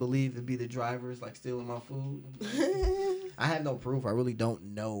strongly believe it'd be the drivers like stealing my food. I had no proof. I really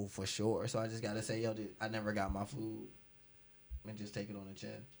don't know for sure. So I just gotta say, yo, dude, I never got my food, and just take it on the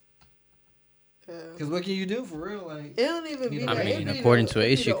chin. Because what can you do for real? Like it don't even be. I mean, according to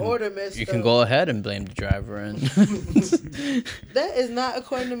Ace, you can go ahead and blame the driver, and that is not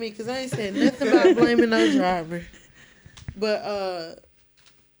according to me. Because I ain't saying nothing about blaming no driver. But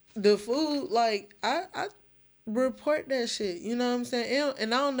the food, like I report that shit. You know what I'm saying?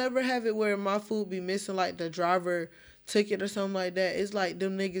 And I'll never have it where my food be missing, like the driver took it or something like that. It's like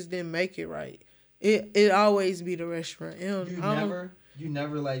them niggas didn't make it right. It always be the restaurant. You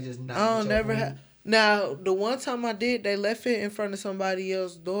never like just not. I don't never have. Now the one time I did, they left it in front of somebody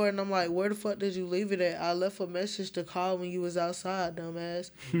else's door, and I'm like, where the fuck did you leave it at? I left a message to call when you was outside,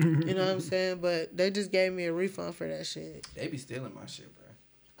 dumbass. You know what I'm saying? But they just gave me a refund for that shit. They be stealing my shit, bro.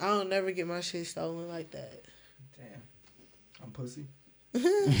 I don't never get my shit stolen like that. Damn, I'm pussy.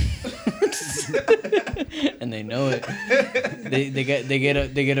 And they know it. They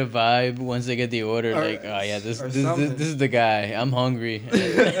get a vibe once they get the order. Like, oh yeah, this is the guy. I'm hungry.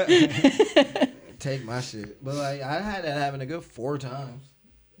 Take my shit. But like I had that happen a good 4 times.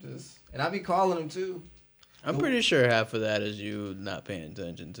 And I be calling them too. I'm pretty sure half of that is you not paying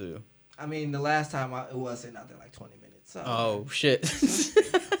attention too. I mean, the last time it wasn't nothing like 20 minutes. So oh shit.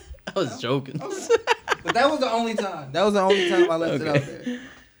 I was joking. Okay. But that was the only time. I left it out there.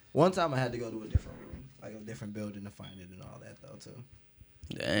 One time I had to go to a different room, like a different building to find it and all that though too.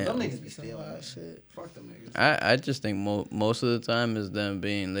 Damn. Some niggas be stealing that shit. Fuck them niggas. I just think most of the time is them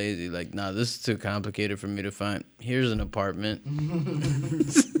being lazy. Like, nah, this is too complicated for me to find. Here's an apartment.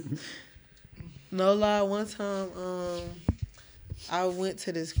 No lie, one time I went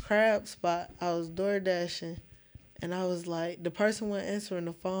to this crab spot. I was door dashing. And I was like, the person wasn't answering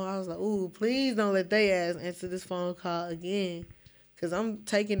the phone. I was like, ooh, please don't let they ass answer this phone call again. Because I'm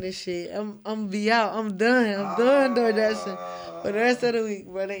taking this shit. I'm be out. I'm done door dashing for the rest of the week.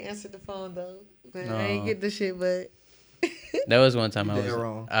 Bro, they answered the phone, though. Man, I ain't get the shit, but... That was one time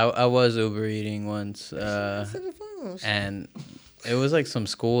I was Uber eating once. And it was like some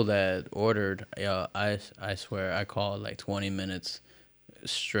school that ordered. Yo, I swear, I called like 20 minutes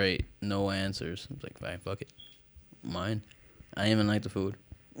straight, no answers. I was like, fine, fuck it. Mine. I didn't even like the food.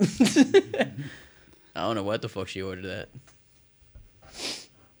 I don't know what the fuck she ordered that.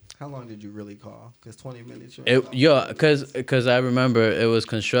 How long did you really call? Because 20 minutes. Because I remember it was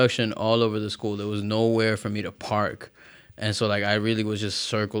construction all over the school. There was nowhere for me to park. And so like I really was just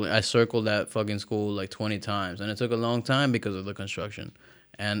circling. I circled that fucking school like 20 times, and it took a long time because of the construction.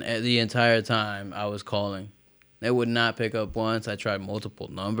 And the entire time I was calling, they would not pick up once. I tried multiple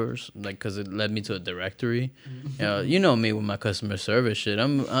numbers, like because it led me to a directory. You know me with my customer service shit.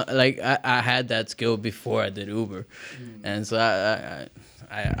 I'm I had that skill before I did Uber, and so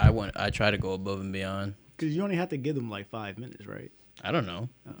I try to go above and beyond. Because you only have to give them like 5 minutes, right? I don't know.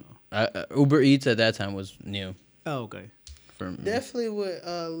 Uber Eats at that time was new. Oh, okay. Definitely would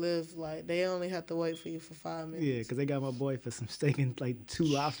live like they only have to wait for you for 5 minutes. Yeah, because they got my boy for some steak and like 2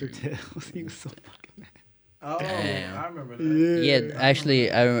 lobster tails. He was so fucking mad. Oh, damn. I remember that. Yeah, actually,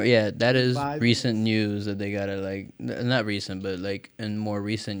 that is 5 recent news that they gotta like not recent, but like in more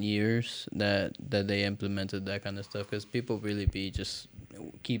recent years that they implemented that kind of stuff because people really be just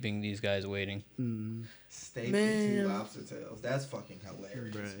keeping these guys waiting. Steak and 2 lobster tails. That's fucking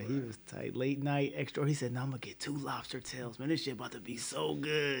hilarious. Bruh, he was tight. Late night extra. He said, "No, I'm gonna get 2 lobster tails, man. This shit about to be so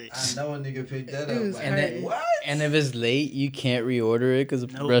good." I know a nigga picked that up. And then, what? And if it's late, you can't reorder it because the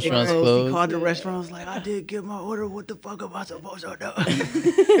Nope, restaurant's He closed. called the restaurant. Was like, "I did get my order. What the fuck am I supposed to do?"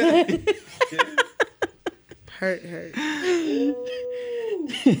 Hurt.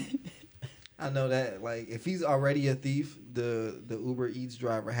 I know that, like, if he's already a thief, the Uber Eats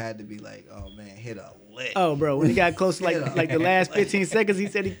driver had to be like, "Oh man, hit a lick." Oh, bro, when he got close to like the last 15 seconds, he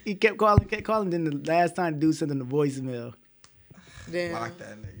said he kept calling. Then the last time, the dude sent him the voicemail. Damn. Lock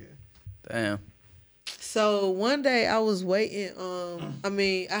that nigga. Damn. So one day I was waiting.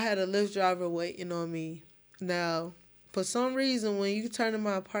 I had a Lyft driver waiting on me. Now, for some reason, when you turn to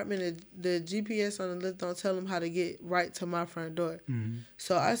my apartment, the GPS on the Lyft don't tell them how to get right to my front door.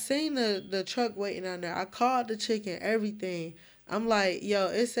 So I seen the truck waiting out there. I called the chick and everything. I'm like, yo,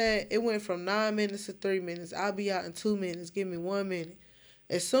 it went from 9 minutes to 3 minutes. I'll be out in 2 minutes. Give me 1 minute.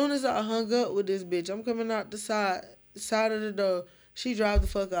 As soon as I hung up with this bitch, I'm coming out the side of the door. She drive the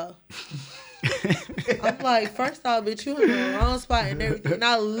fuck off. I'm like, first off, bitch, you in the wrong spot and everything. And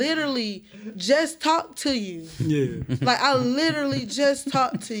I literally just talked to you. Yeah. Like, I literally just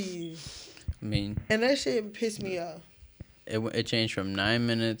talked to you. I mean, And that shit pissed me off. it changed from 9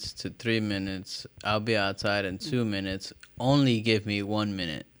 minutes to 3 minutes. I'll be outside in 2 minutes. Only give me 1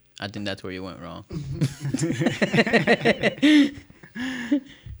 minute. I think that's where you went wrong.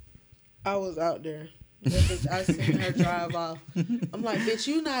 I was out there. That bitch, I seen her drive off. I'm like, bitch,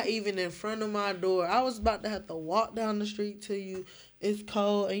 you not even in front of my door. I was about to have to walk down the street to you. It's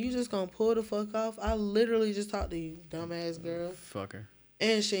cold, and you just gonna pull the fuck off? I literally just talked to you, dumbass girl. Fuck her.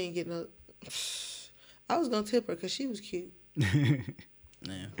 And she ain't getting up. I was gonna tip her because she was cute.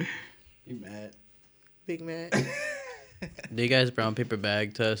 Yeah. You mad? Big mad. Do you guys brown paper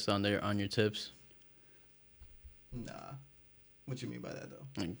bag test on your tips? Nah. What you mean by that though?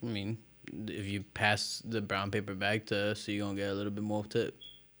 Like, I mean, if you pass the brown paper bag test, you're gonna get a little bit more tip.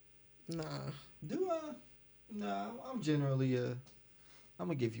 Nah. Do I? Nah. I'm generally I'm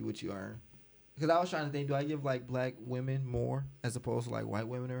gonna give you what you earn. Because I was trying to think, do I give like black women more as opposed to like white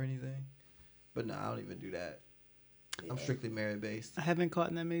women or anything? But no, I don't even do that. I'm strictly merit based. I haven't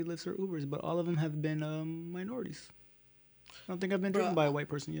caught that many Lyfts or Ubers, but all of them have been minorities. I don't think I've been driven by a white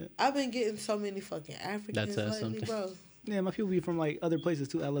person yet. I've been getting so many fucking Africans lately, something. bro. Yeah, my people be from like other places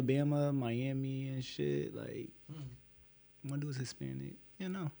too, Alabama, Miami, and shit. Like, one dude's Hispanic. Yeah,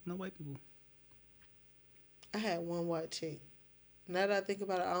 no white people. I had one white chick. Now that I think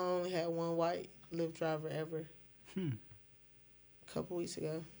about it, I only had one white Lyft driver ever. A couple weeks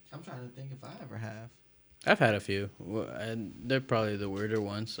ago. I'm trying to think if I ever have. I've had a few, and they're probably the weirder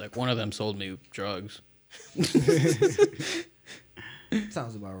ones. Like one of them sold me drugs.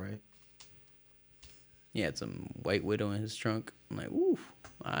 Sounds about right. He had some White Widow in his trunk. I'm like, ooh,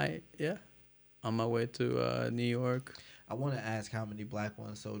 yeah. On my way to New York. I want to ask how many black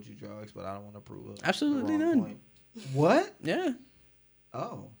ones sold you drugs, but I don't want to prove it. Absolutely none. Point. What? Yeah.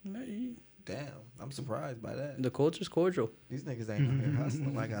 Oh. Damn. I'm surprised by that. The culture's cordial. These niggas ain't out here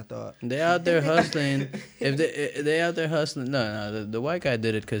hustling like I thought. They out there hustling. If they out there hustling, no. The white guy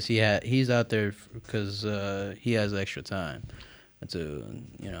did it because he's out there because he has extra time to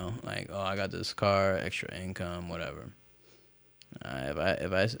like, oh, I got this car, extra income, whatever. If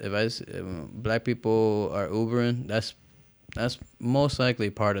black people are Ubering, that's most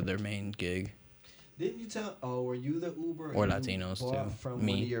likely part of their main gig. Didn't you tell? Oh, were you the Uber or Latinos too? From one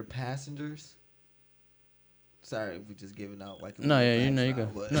of your passengers? Sorry if we just giving out like. No, yeah, you go.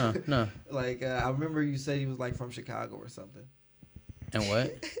 No. Like I remember you said he was like from Chicago or something. And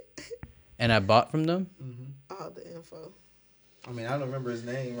what? And I bought from them. All the info. I mean, I don't remember his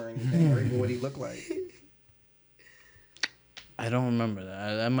name or anything, or even what he looked like. I don't remember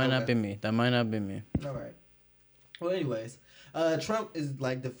that. That might not be me. All right. Well, anyways, Trump is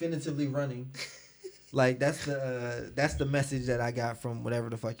like definitively running. Like that's the message that I got from whatever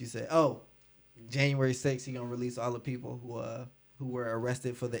the fuck you said. Oh, January 6th, he gonna release all the people who were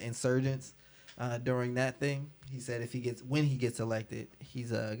arrested for the insurgents during that thing. He said when he gets elected,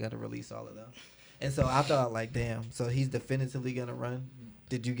 he's gonna release all of them. And so I thought like, damn, so he's definitively gonna run.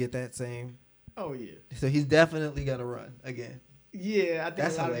 Did you get that same? Oh yeah. So he's definitely gonna run again. Yeah, I think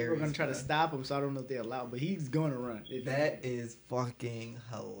That's a lot of people are hilarious, gonna try to man. stop him, so I don't know if they allow, but he's gonna run. That is fucking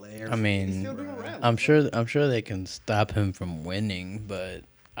hilarious. I He's mean, still doing rallies. I'm sure they can stop him from winning, but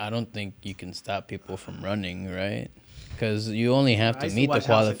I don't think you can stop people from running, right? Because you only have I to used meet the watch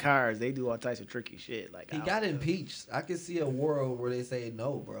House of qualifications. Cards. They do all types of tricky shit. Like He got impeached. I could see a world where they say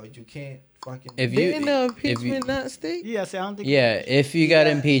no, bro. You can't fucking. If you- Didn't the if you- impeachment not stick? Yeah, see, I don't think. Yeah, if you He got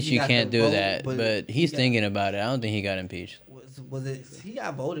got- impeached, he you got can't the do vote, that. but But he he's got- thinking about it. I don't think he got impeached. Was it? He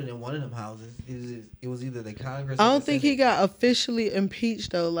got voted in one of them houses. It was either the Congress. I or don't the think he Senate. got officially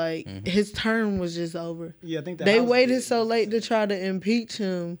impeached though. Like Mhm. his term was just over. Yeah, I think the They House waited did. so late to try to impeach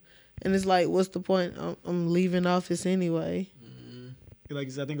him, and it's like, what's the point? I'm leaving office anyway. Like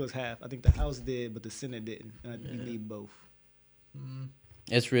you said, I think it was half. I think the House did, but the Senate didn't. And you need both.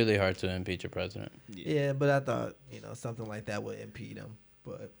 It's really hard to impeach a president. Yeah, but I thought something like that would impede him,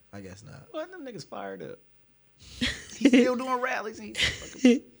 but I guess not. Well, them niggas fired up. He's still doing rallies.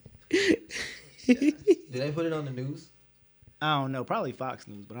 Did they put it on the news? I don't know. Probably Fox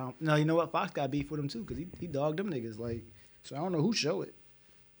News, but I don't. No, you know what? Fox got beef with him too because he dogged them niggas. Like, so I don't know who show it.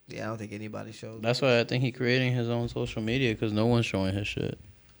 Yeah, I don't think anybody showed. That's why I think he's creating his own social media because no one's showing his shit.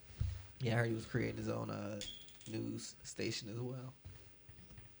 Yeah, I heard he was creating his own news station as well,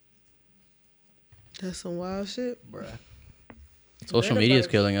 That's some wild shit. bruh. Social media is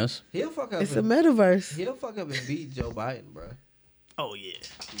Metaverse. killing us. He'll fuck up. It's a and, metaverse. he'll fuck up and beat Joe Biden, bruh. Oh yeah.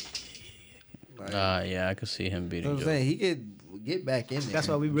 Like, Yeah, I could see him you know beating what I'm Joe. saying? He could get back in there. That's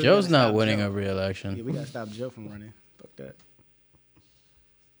why we really. Joe's gotta not stop winning Joe. a re-election. Yeah, we gotta stop Joe from running. Fuck that.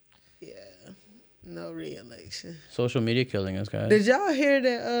 Yeah, no re-election. Social media killing us, guys. Did y'all hear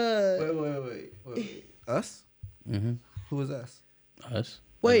that? Wait. Us? Mm-hmm. Who was us? Us.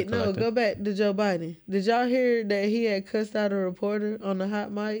 Wait, As a no, collective. go back to Joe Biden. Did y'all hear that he had cussed out a reporter on the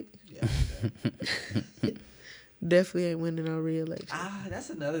hot mic? Yeah. Definitely ain't winning no re-election. That's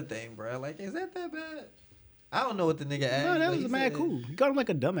another thing, bro. Like, is that bad? I don't know what the nigga asked. No, that but was he mad said- cool. He called him like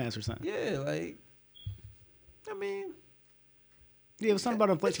a dumbass or something. Yeah, like, I mean, Yeah, it was something about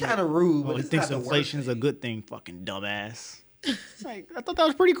it's inflation. kind of rude, but Oh, he it's thinks not the inflation's worst a thing. good thing, fucking dumbass. Like, I thought that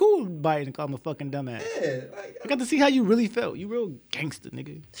was pretty cool, Biden to call him a fucking dumbass. Yeah, like, I got to see how you really felt. You real gangster,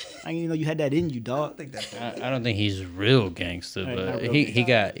 nigga. I didn't even know you had that in you, I dog. don't think that's. I don't think he's real gangster, Right, but not real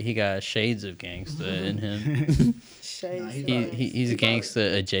he got shades of gangster in him. Shades. He's gangster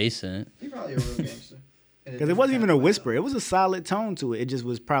adjacent. He probably a real gangster. Because it wasn't even a whisper. It was a solid tone to it. It just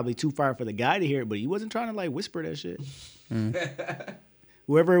was probably too far for the guy to hear it, but he wasn't trying to like whisper that shit.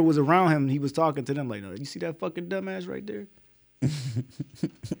 Whoever was around him, he was talking to them like, no, you see that fucking dumbass right there?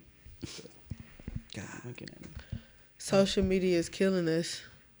 God. Winking at me. Social media is killing us.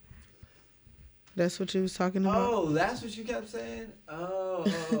 That's what you was talking about? Oh, that's what you kept saying. Oh,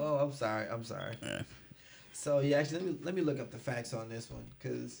 I'm sorry. Yeah. So yeah, actually, let me look up the facts on this one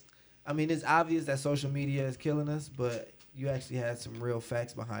because, I mean, it's obvious that social media is killing us, but you actually had some real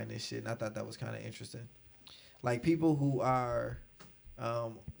facts behind this shit, and I thought that was kind of interesting. Like people who are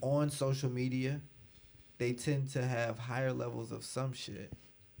on social media, they tend to have higher levels of some shit.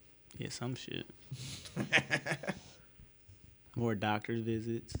 Yeah, some shit. More doctor's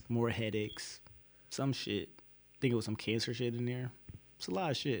visits, more headaches, some shit. I think it was some cancer shit in there. It's a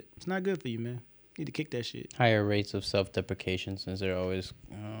lot of shit. It's not good for you, man. Need to kick that shit. Higher rates of self-deprecation since they're always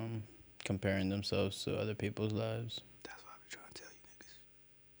comparing themselves to other people's lives. That's what I'm trying to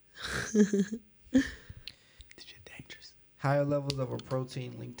tell you niggas. This shit dangerous. Higher levels of a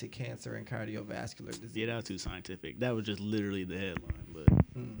protein linked to cancer and cardiovascular disease. Yeah, that was too scientific. That was just literally the headline, but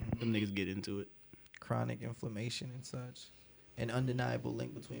them niggas get into it. Chronic inflammation and such. An undeniable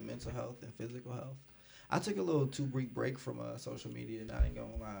link between mental health and physical health. I took a little 2-week break from social media, and I ain't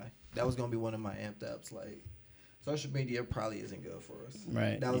gonna lie. That was gonna be one of my amped ups. Like, social media probably isn't good for us.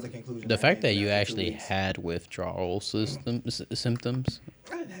 Right. That was the conclusion. The I fact came that to you after 2 actually weeks. had withdrawal symptoms, I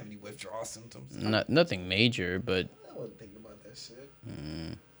didn't have any withdrawal symptoms. nothing major, but I wasn't thinking about that shit.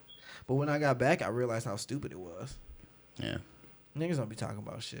 But when I got back, I realized how stupid it was. yeah, Niggas don't be talking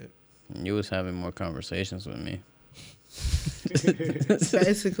about shit. you was having more conversations with me.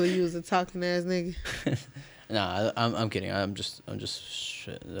 Basically, you was a talking ass nigga. Nah, I'm kidding. I'm just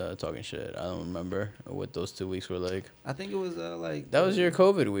talking shit. I don't remember what those 2 weeks were like. I think it was like. That was your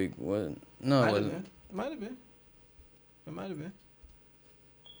COVID week. What? No, it Might have wasn't. been. Might have been. It might have been.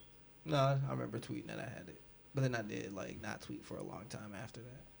 No, I remember tweeting that I had it. But then I did, like, not tweet for a long time after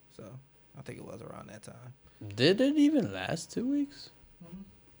that. So, I think it was around that time. Did it even last 2 weeks? Mm-hmm.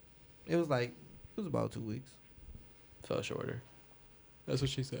 It was about 2 weeks. Fell shorter. That's what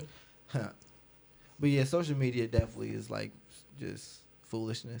she said. But yeah, social media definitely is, like, just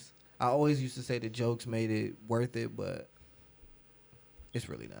foolishness. I always used to say the jokes made it worth it, but it's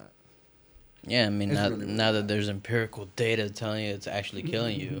really not. Yeah, I mean, now that there's empirical data telling you it's actually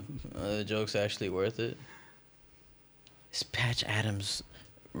killing you, the joke's actually worth it. Is Patch Adams,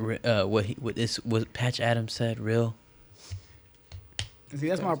 what Patch Adams said real? See,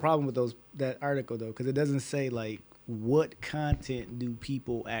 that's my problem with that article though, because it doesn't say like what content do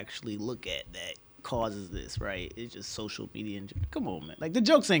people actually look at that causes this, right? It's just social media. Come on, man. Like the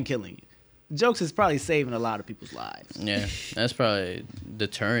jokes ain't killing you. The jokes is probably saving a lot of people's lives. Yeah, that's probably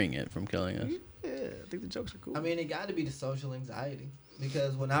deterring it from killing us. Yeah, I think the jokes are cool. I mean, it got to be the social anxiety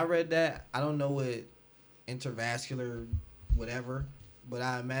because when I read that, I don't know what intervascular whatever, but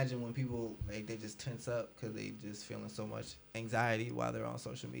I imagine when people like they just tense up because they just feeling so much anxiety while they're on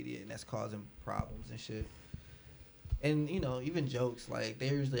social media, and that's causing problems and shit. And you know, even jokes like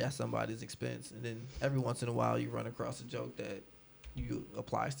they're usually at somebody's expense, and then every once in a while you run across a joke that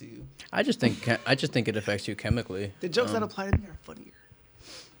applies to you. I just think it affects you chemically. The jokes that apply to me are funnier.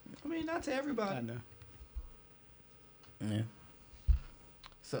 I mean, not to everybody. I know. Yeah.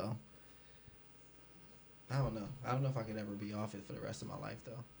 So I don't know. I don't know if I could ever be off it for the rest of my life,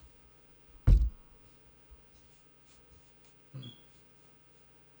 though.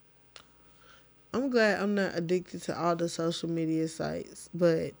 I'm glad I'm not addicted to all the social media sites,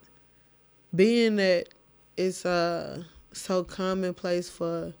 but being that it's so commonplace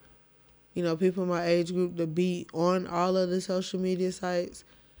for, you know, people in my age group to be on all of the social media sites,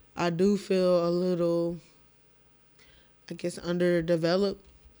 I do feel a little, I guess, underdeveloped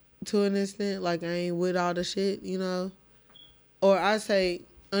to an extent. Like I ain't with all the shit, you know, or I say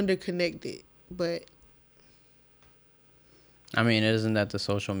underconnected, but. I mean, isn't that the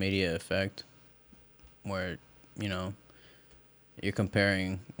social media effect? Where, you know, you're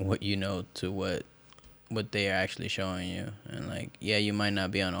comparing what you know to what they are actually showing you, and like, yeah, you might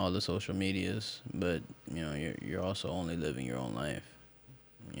not be on all the social medias, but you know, you're also only living your own life.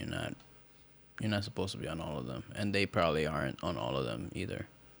 You're not supposed to be on all of them, and they probably aren't on all of them either.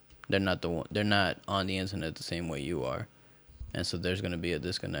 They're not on the internet the same way you are, and so there's gonna be a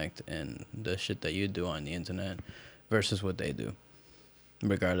disconnect in the shit that you do on the internet versus what they do,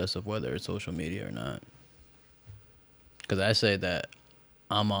 regardless of whether it's social media or not. Because I say that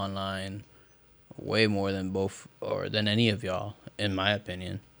I'm online way more than both or than any of y'all, in my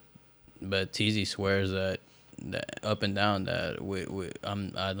opinion. But TZ swears that up and down that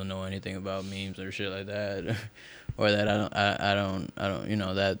I don't know anything about memes or shit like that, or that I don't you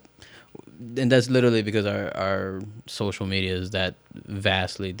know that, and that's literally because our social media is that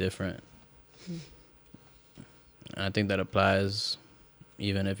vastly different. And I think that applies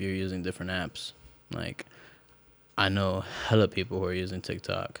even if you're using different apps. Like, I know hella people who are using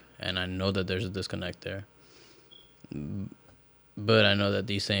TikTok, and I know that there's a disconnect there. But I know that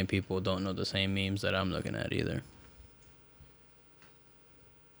these same people don't know the same memes that I'm looking at either.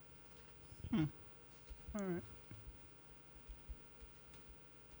 All right.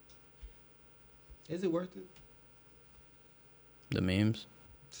 Is it worth it? The memes?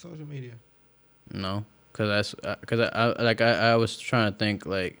 Social media. No. Cause I was trying to think,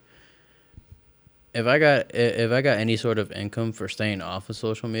 like, if I got any sort of income for staying off of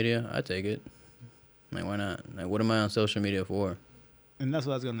social media, I'd take it. Like, why not? Like, what am I on social media for? And that's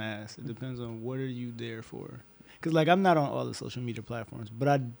what I was gonna ask. It depends on what are you there for. Cause like I'm not on all the social media platforms, but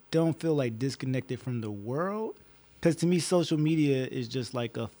I don't feel like disconnected from the world. Cause to me, social media is just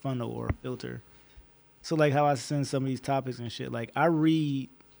like a funnel or a filter. So like how I send some of these topics and shit, like I read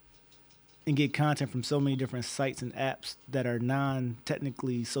and get content from so many different sites and apps that are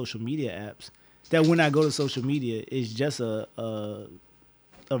non-technically social media apps, that when I go to social media, it's just a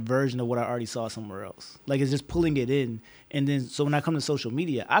version of what I already saw somewhere else. Like, it's just pulling it in. And then, so when I come to social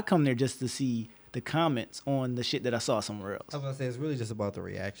media, I come there just to see the comments on the shit that I saw somewhere else. I was going to say, it's really just about the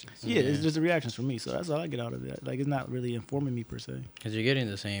reactions. Yeah, it's just the reactions for me. So that's all I get out of it. Like, it's not really informing me per se. Because you're getting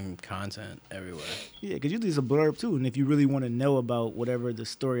the same content everywhere. Yeah, because usually it's a blurb too. And if you really want to know about whatever the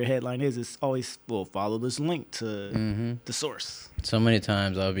story or headline is, it's always, well, follow this link to the source. So many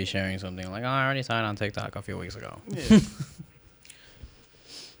times I'll be sharing something like, oh, I already saw it on TikTok a few weeks ago. Yeah.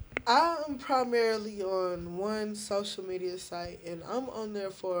 I'm primarily on one social media site, and I'm on there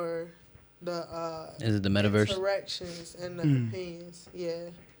for the is it the metaverse? Interactions and the opinions. Yeah.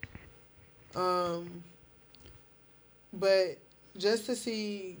 But just to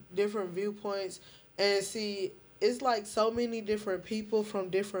see different viewpoints and see, it's like so many different people from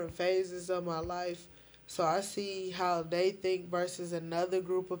different phases of my life. So I see how they think versus another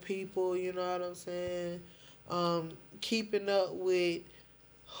group of people, you know what I'm saying? Keeping up with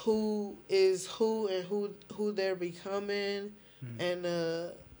who is who and who they're becoming,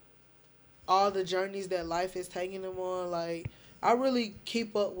 and all the journeys that life is taking them on. Like, I really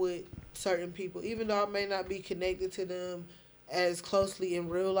keep up with certain people, even though I may not be connected to them as closely in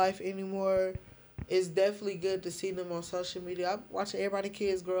real life anymore. It's definitely good to see them on social media. I'm watching everybody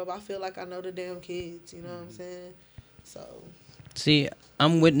kids grow up. I feel like I know the damn kids. You know what I'm saying? So. See,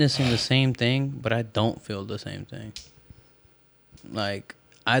 I'm witnessing the same thing, but I don't feel the same thing. Like,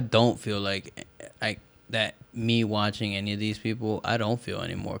 I don't feel like that me watching any of these people, I don't feel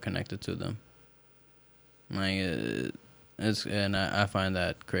any more connected to them. Like, I find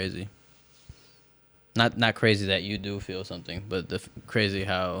that crazy. Not crazy that you do feel something, but crazy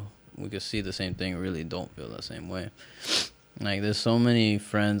how we could see the same thing, really don't feel the same way. Like, there's so many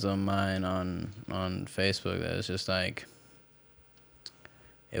friends of mine on Facebook that it's just like,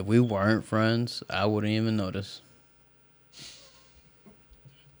 if we weren't friends, I wouldn't even notice.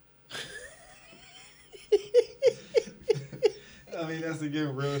 I mean, that's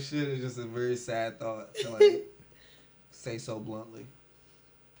again real shit. It's just a very sad thought to like say so bluntly.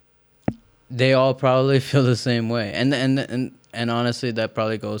 They all probably feel the same way, and honestly, that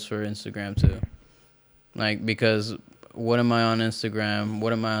probably goes for Instagram too. Like, because what am I on Instagram?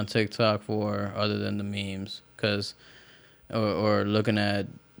 What am I on TikTok for other than the memes? Or looking at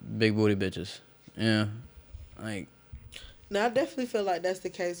big booty bitches. Yeah, like. Now I definitely feel like that's the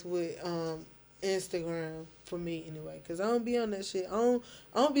case with Instagram for me anyway, cause I don't be on that shit. I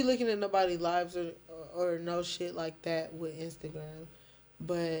don't be looking at nobody's lives or no shit like that with Instagram.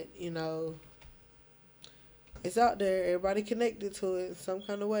 But, you know, it's out there. Everybody connected to it in some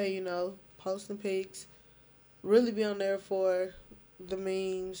kind of way, you know, posting pics. Really be on there for the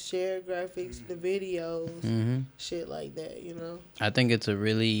memes, shared graphics, the videos, shit like that, you know. I think it's a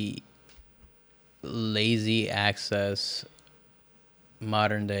really lazy access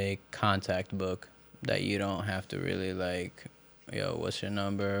modern day contact book that you don't have to really like, yo, what's your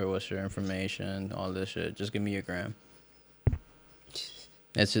number, what's your information, all this shit. Just give me your gram.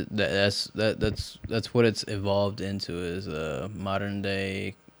 That's what it's evolved into, is a modern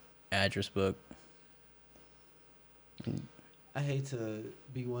day address book. I hate to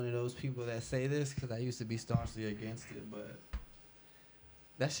be one of those people that say this because I used to be staunchly against it, but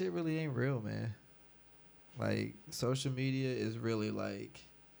that shit really ain't real, man. Like, social media is really like,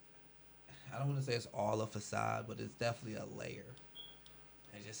 I don't want to say it's all a facade, but it's definitely a layer.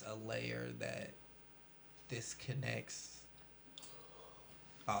 It's just a layer that disconnects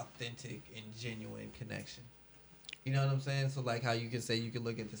authentic and genuine connection. You know what I'm saying? So like how you can say you can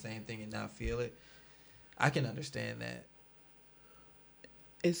look at the same thing and not feel it. I can understand that.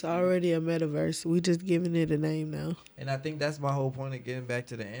 It's already a metaverse. We just giving it a name now. And I think that's my whole point of getting back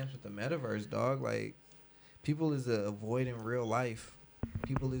to the amps with the metaverse, dog. Like, people is avoiding real life.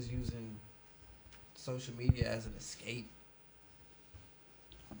 People is using social media as an escape.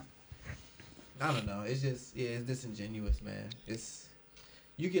 I don't know. It's just, it's disingenuous, man.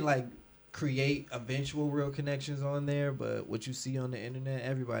 You can like create eventual real connections on there, but what you see on the internet,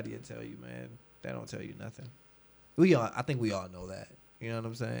 everybody will tell you, man. That don't tell you nothing. I think we all know that. You know what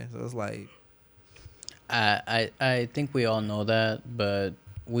I'm saying? So it's like, I think we all know that, but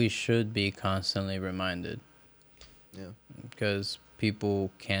we should be constantly reminded. yeah. Because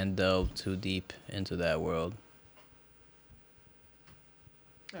people can delve too deep into that world.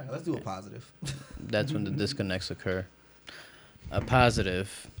 All right, let's do a positive. That's when the disconnects occur. A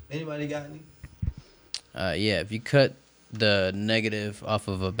positive. Anybody got any? Yeah, if you cut the negative off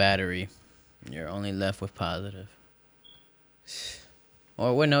of a battery, you're only left with positive.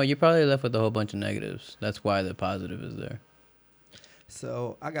 Or, well, no, you're probably left with a whole bunch of negatives. That's why the positive is there.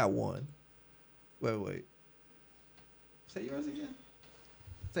 So, I got one. Wait. Say yours again.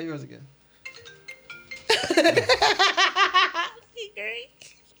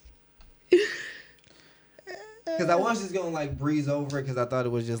 Because I was just going to, like, breeze over it because I thought it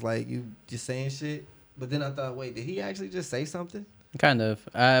was just, like, you just saying shit. But then I thought, wait, did he actually just say something? Kind of.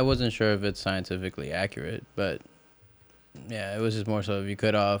 I wasn't sure if it's scientifically accurate, but yeah, it was just more so if you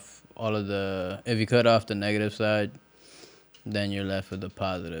cut off the negative side, then you're left with the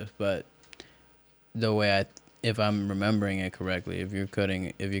positive. But the way if I'm remembering it correctly, if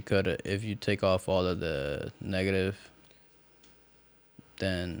you take off all of the negative,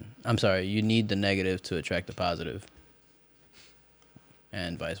 then you need the negative to attract the positive,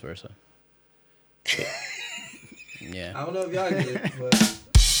 and vice versa. Yeah. I don't know if y'all get it, but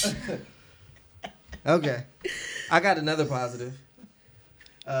okay. I got another positive.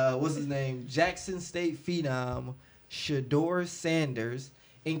 What's his name? Jackson State phenom Shedeur Sanders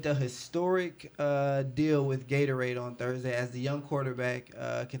inked a historic deal with Gatorade on Thursday as the young quarterback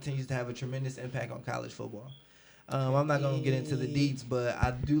continues to have a tremendous impact on college football. I'm not gonna get into the deets, but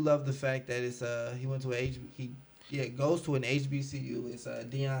I do love the fact that it's he went to goes to an HBCU. It's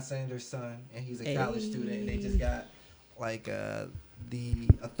Deion Sanders' son, and he's a college student. And they just got like the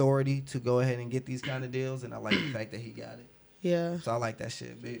authority to go ahead and get these kind of deals, and I like the fact that he got it. Yeah. So I like that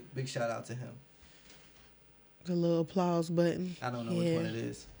shit. Big shout out to him. The little applause button. I don't know which one it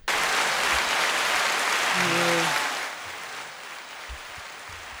is. Yeah.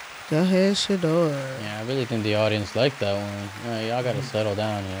 Go ahead, Shedeur. Yeah, I really think the audience liked that one. Y'all gotta settle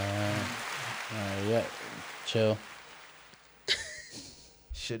down, yeah. Chill.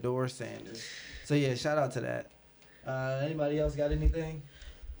 Shedeur Sanders. So yeah, shout out to that. Anybody else got anything?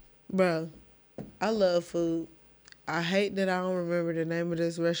 Bro, I love food. I hate that I don't remember the name of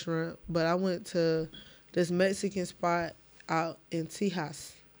this restaurant, but I went to this Mexican spot out in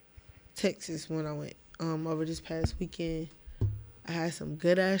Tejas, Texas when I went over this past weekend. I had some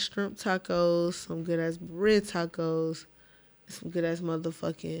good-ass shrimp tacos, some good-ass burrito tacos, and some good-ass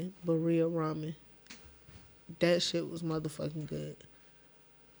motherfucking burrito ramen. That shit was motherfucking good.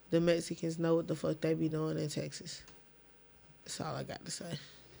 The Mexicans know what the fuck they be doing in Texas. That's all I got to say.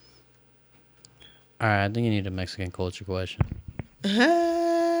 All right, I think you need a Mexican culture question.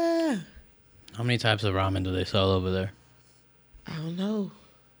 How many types of ramen do they sell over there? I don't know.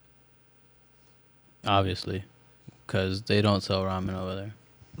 Obviously, because they don't sell ramen over there.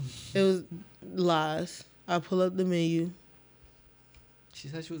 It was lies. I pull up the menu. She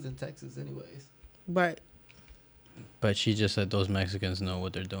said she was in Texas anyways. Right. But she just said those Mexicans know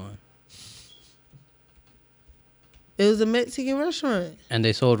what they're doing. It was a Mexican restaurant. And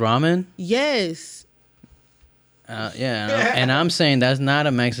they sold ramen? Yes. Yeah, and I'm saying that's not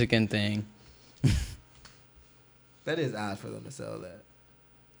a Mexican thing. That is odd for them to sell that.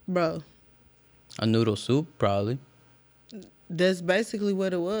 Bro. A noodle soup, probably. That's basically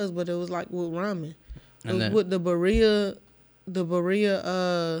what it was, but it was like with ramen. It was then, with the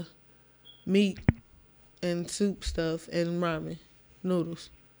burrito meat and soup stuff and ramen noodles.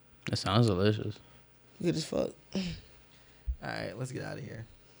 It sounds delicious. Good as fuck. All right, let's get out of here.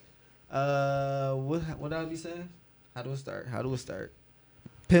 What I be saying? How do it start?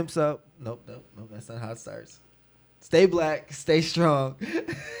 Pimps up. Nope. That's not how it starts. Stay black. Stay strong.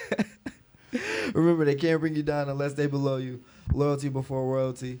 Remember, they can't bring you down unless they below you. Loyalty before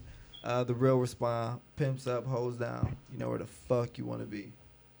royalty. The real respond. Pimps up, hoes down. You know where the fuck you want to be.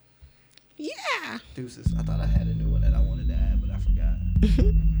 Yeah. Deuces. I thought I had a new one that I wanted to add, but I forgot.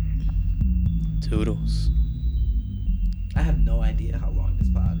 Toodles. I have no idea how long this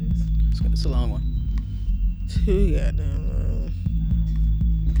pod is. It's a long one. Too goddamn long.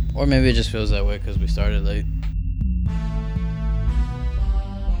 Or maybe it just feels that way because we started late.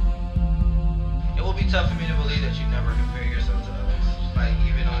 It will be tough for me to believe that you never compare yourself to others. Like,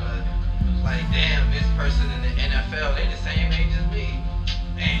 even on a, like, damn, this person in the NFL, they the same age as me.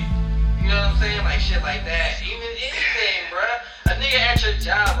 Damn. You know what I'm saying? Like, shit like that. Even anything, bruh. A nigga at your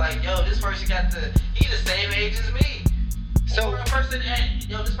job, like, yo, this person he the same age as me. So, or a person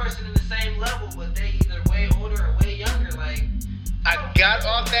this person in the same level, but they either way older or way younger, like. I got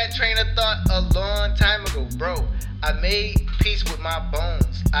off that train of thought a long time ago, bro. I made peace with my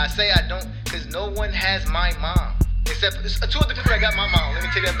bones. I say I don't, because no one has my mom. Except two of the people that got my mom. Let me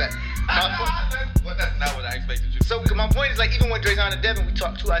take that back. Well, that's not what I expected you to So my point is, like, even when Drayson and Devin we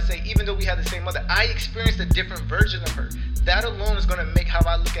talk too, I say, even though we have the same mother, I experienced a different version of her. That alone is gonna make how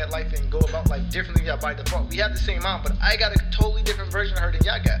I look at life and go about life differently than y'all by default. We have the same mom, but I got a totally different version of her than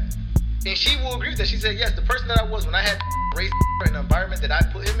y'all got. And she will agree with that. She said, yes, the person that I was when I had raised in the environment that I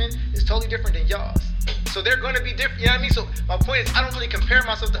put him in is totally different than y'all's. So they're going to be different, you know what I mean? So my point is, I don't really compare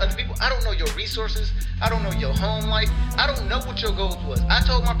myself to other people. I don't know your resources. I don't know your home life. I don't know what your goals was. I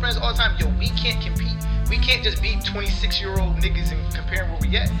told my friends all the time, yo, we can't compete. We can't just be 26-year-old niggas and comparing where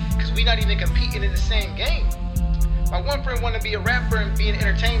we at, because we not even competing in the same game. My one friend want to be a rapper and be in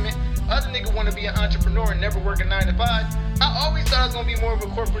entertainment. Other nigga want to be an entrepreneur and never work a 9 to 5. I always thought I was going to be more of a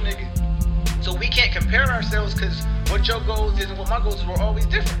corporate nigga. So we can't compare ourselves, because what your goals is and what my goals were always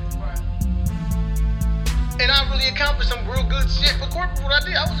different. And I really accomplished some real good shit for corporate. What I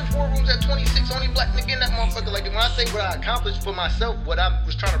did, I was in 4 rooms at 26, only black nigga in that motherfucker. Like, when I say what I accomplished for myself, what I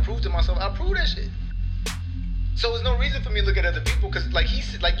was trying to prove to myself, I proved that shit. So there's no reason for me to look at other people, because like you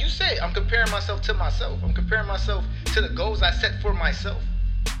said, I'm comparing myself to myself. I'm comparing myself to the goals I set for myself.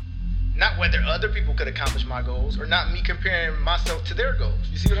 Not whether other people could accomplish my goals or not me comparing myself to their goals.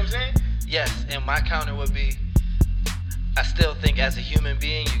 You see what I'm saying? Yes, and my counter would be, I still think as a human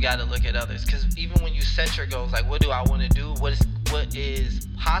being, you got to look at others. Because even when you set your goals, like what do I want to do? What is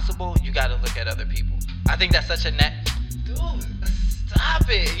possible? You got to look at other people. I think that's such a dude, stop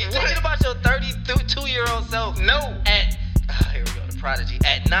it. You're thinking about your 32-year-old self. No. Here we go, the prodigy.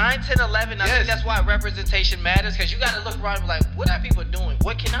 At 9, 10, 11, I think that's why representation matters. Because you got to look around and be like, what are people doing?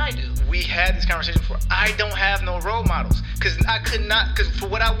 What can I do? We had this conversation before. I don't have no role models. Because for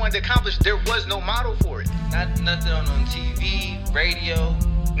what I wanted to accomplish, there was no model for it. Nothing on TV, radio.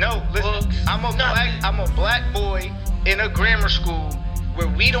 No, listen, books, I'm a black boy in a grammar school where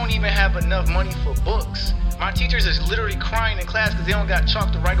we don't even have enough money for books. My teachers is literally crying in class because they don't got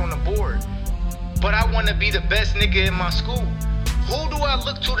chalk to write on the board. But I want to be the best nigga in my school. Who do I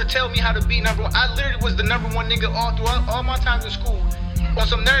look to tell me how to be number one? I literally was the number one nigga all throughout all my times in school. On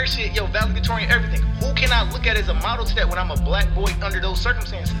some nerd shit, valedictorian, everything. Who can I look at as a model to that when I'm a black boy under those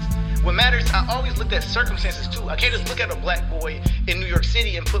circumstances? What matters, I always looked at circumstances too. I can't just look at a black boy in New York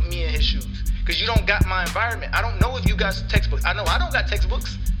City and put me in his shoes. Because you don't got my environment. I don't know if you got textbooks. I know I don't got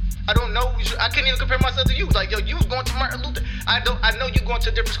textbooks. I don't know. I can't even compare myself to you. Like, you was going to Martin Luther. I know you going to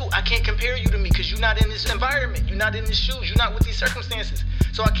a different school. I can't compare you to me because you're not in this environment. You're not in these shoes. You're not with these circumstances.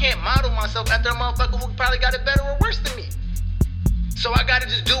 So I can't model myself after a motherfucker who probably got it better or worse than me. So I gotta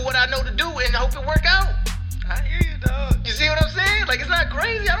just do what I know to do and hope it work out. I hear you, dog. You see what I'm saying? Like, it's not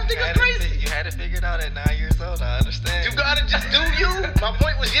crazy. I don't think it's crazy. You had it figured out at 9 years old. I understand. You gotta just do you. My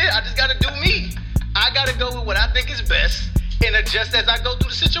point was, I just gotta do me. I gotta go with what I think is best and adjust as I go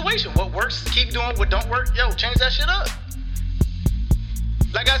through the situation. What works, keep doing. What don't work, change that shit up.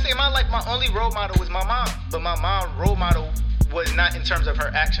 Like I say, in my life, my only role model was my mom. But my mom's role model was not in terms of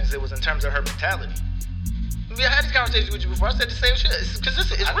her actions. It was in terms of her mentality. I had this conversation with you before. I said the same shit. It's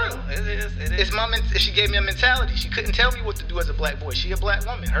consistent. It's real. It is. She gave me a mentality. She couldn't tell me what to do as a black boy. She a black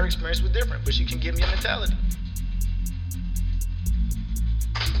woman. Her experience was different, but she can give me a mentality.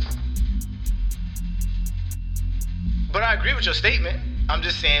 But I agree with your statement. I'm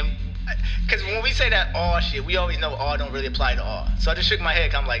just saying, because when we say that all shit, we always know all don't really apply to all. So I just shook my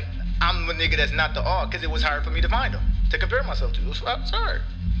head. I'm like, I'm a nigga that's not the all, because it was hard for me to find them, to compare myself to. It's hard.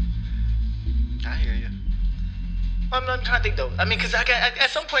 I hear you. I'm trying to think though. I mean, because at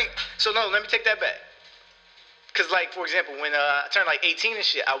some point, so no, let me take that back. Because, like, for example, when I turned like 18 and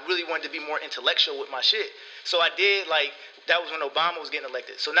shit, I really wanted to be more intellectual with my shit. So I did, like, that was when Obama was getting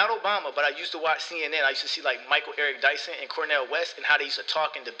elected. So not Obama, but I used to watch CNN. I used to see like Michael Eric Dyson and Cornel West and how they used to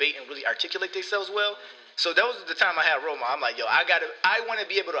talk and debate and really articulate themselves well. So that was the time I had role model. I'm like, I want to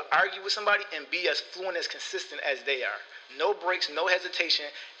be able to argue with somebody and be as fluent, as consistent as they are. No breaks, no hesitation.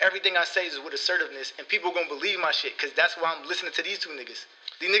 Everything I say is with assertiveness, and people gonna believe my shit, because that's why I'm listening to these two niggas.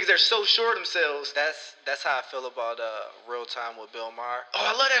 These niggas are so sure of themselves. That's how I feel about Real Time with Bill Maher. Oh,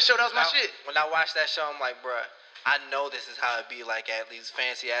 I love that show. That was my shit. When I watched that show, I'm like, bruh, I know this is how it be like at these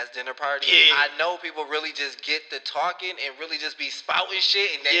fancy ass dinner parties. Yeah. I know people really just get to talking and really just be spouting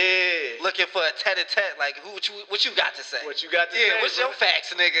shit and they looking for a tete-a-tete. Like, what you got to say? What you got to say? Yeah, what's your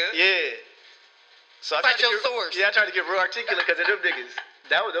facts, nigga? Yeah. So I tried to get real articulate because of them niggas.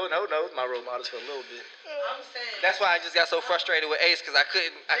 That was my role models for a little bit. I'm saying. That's why I just got so frustrated with Ace, because I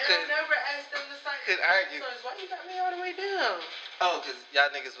couldn't. Never asked them to cite. Couldn't argue. Why you got me all the way down? Oh, because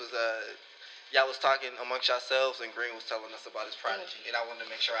y'all niggas was y'all was talking amongst yourselves, and Green was telling us about his prodigy, and I wanted to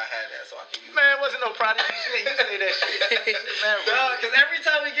make sure I had that so I can use it. Man, it wasn't no prodigy shit. You say that shit. Dog, because every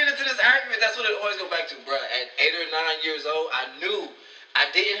time we get into this argument, that's what it always go back to, bro. At 8 or 9 years old, I knew I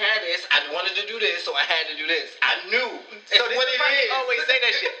didn't have this. I wanted to do this, so I had to do this. I knew. So this is why I always say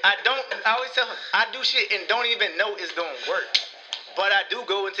that shit. I always tell him, I do shit and don't even know it's gonna work. But I do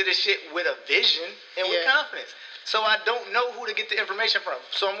go into this shit with a vision and with confidence. So I don't know who to get the information from.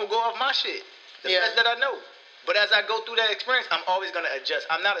 So I'm gonna go off my shit. The best that I know. But as I go through that experience, I'm always gonna adjust.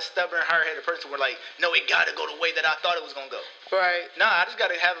 I'm not a stubborn, hard-headed person where like, no, it gotta go the way that I thought it was gonna go. Right. Nah, I just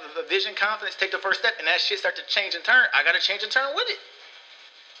gotta have a vision, confidence, take the first step, and that shit start to change and turn. I gotta change and turn with it.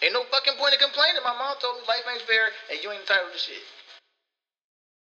 Ain't no fucking point in complaining. My mom told me life ain't fair and you ain't entitled to shit.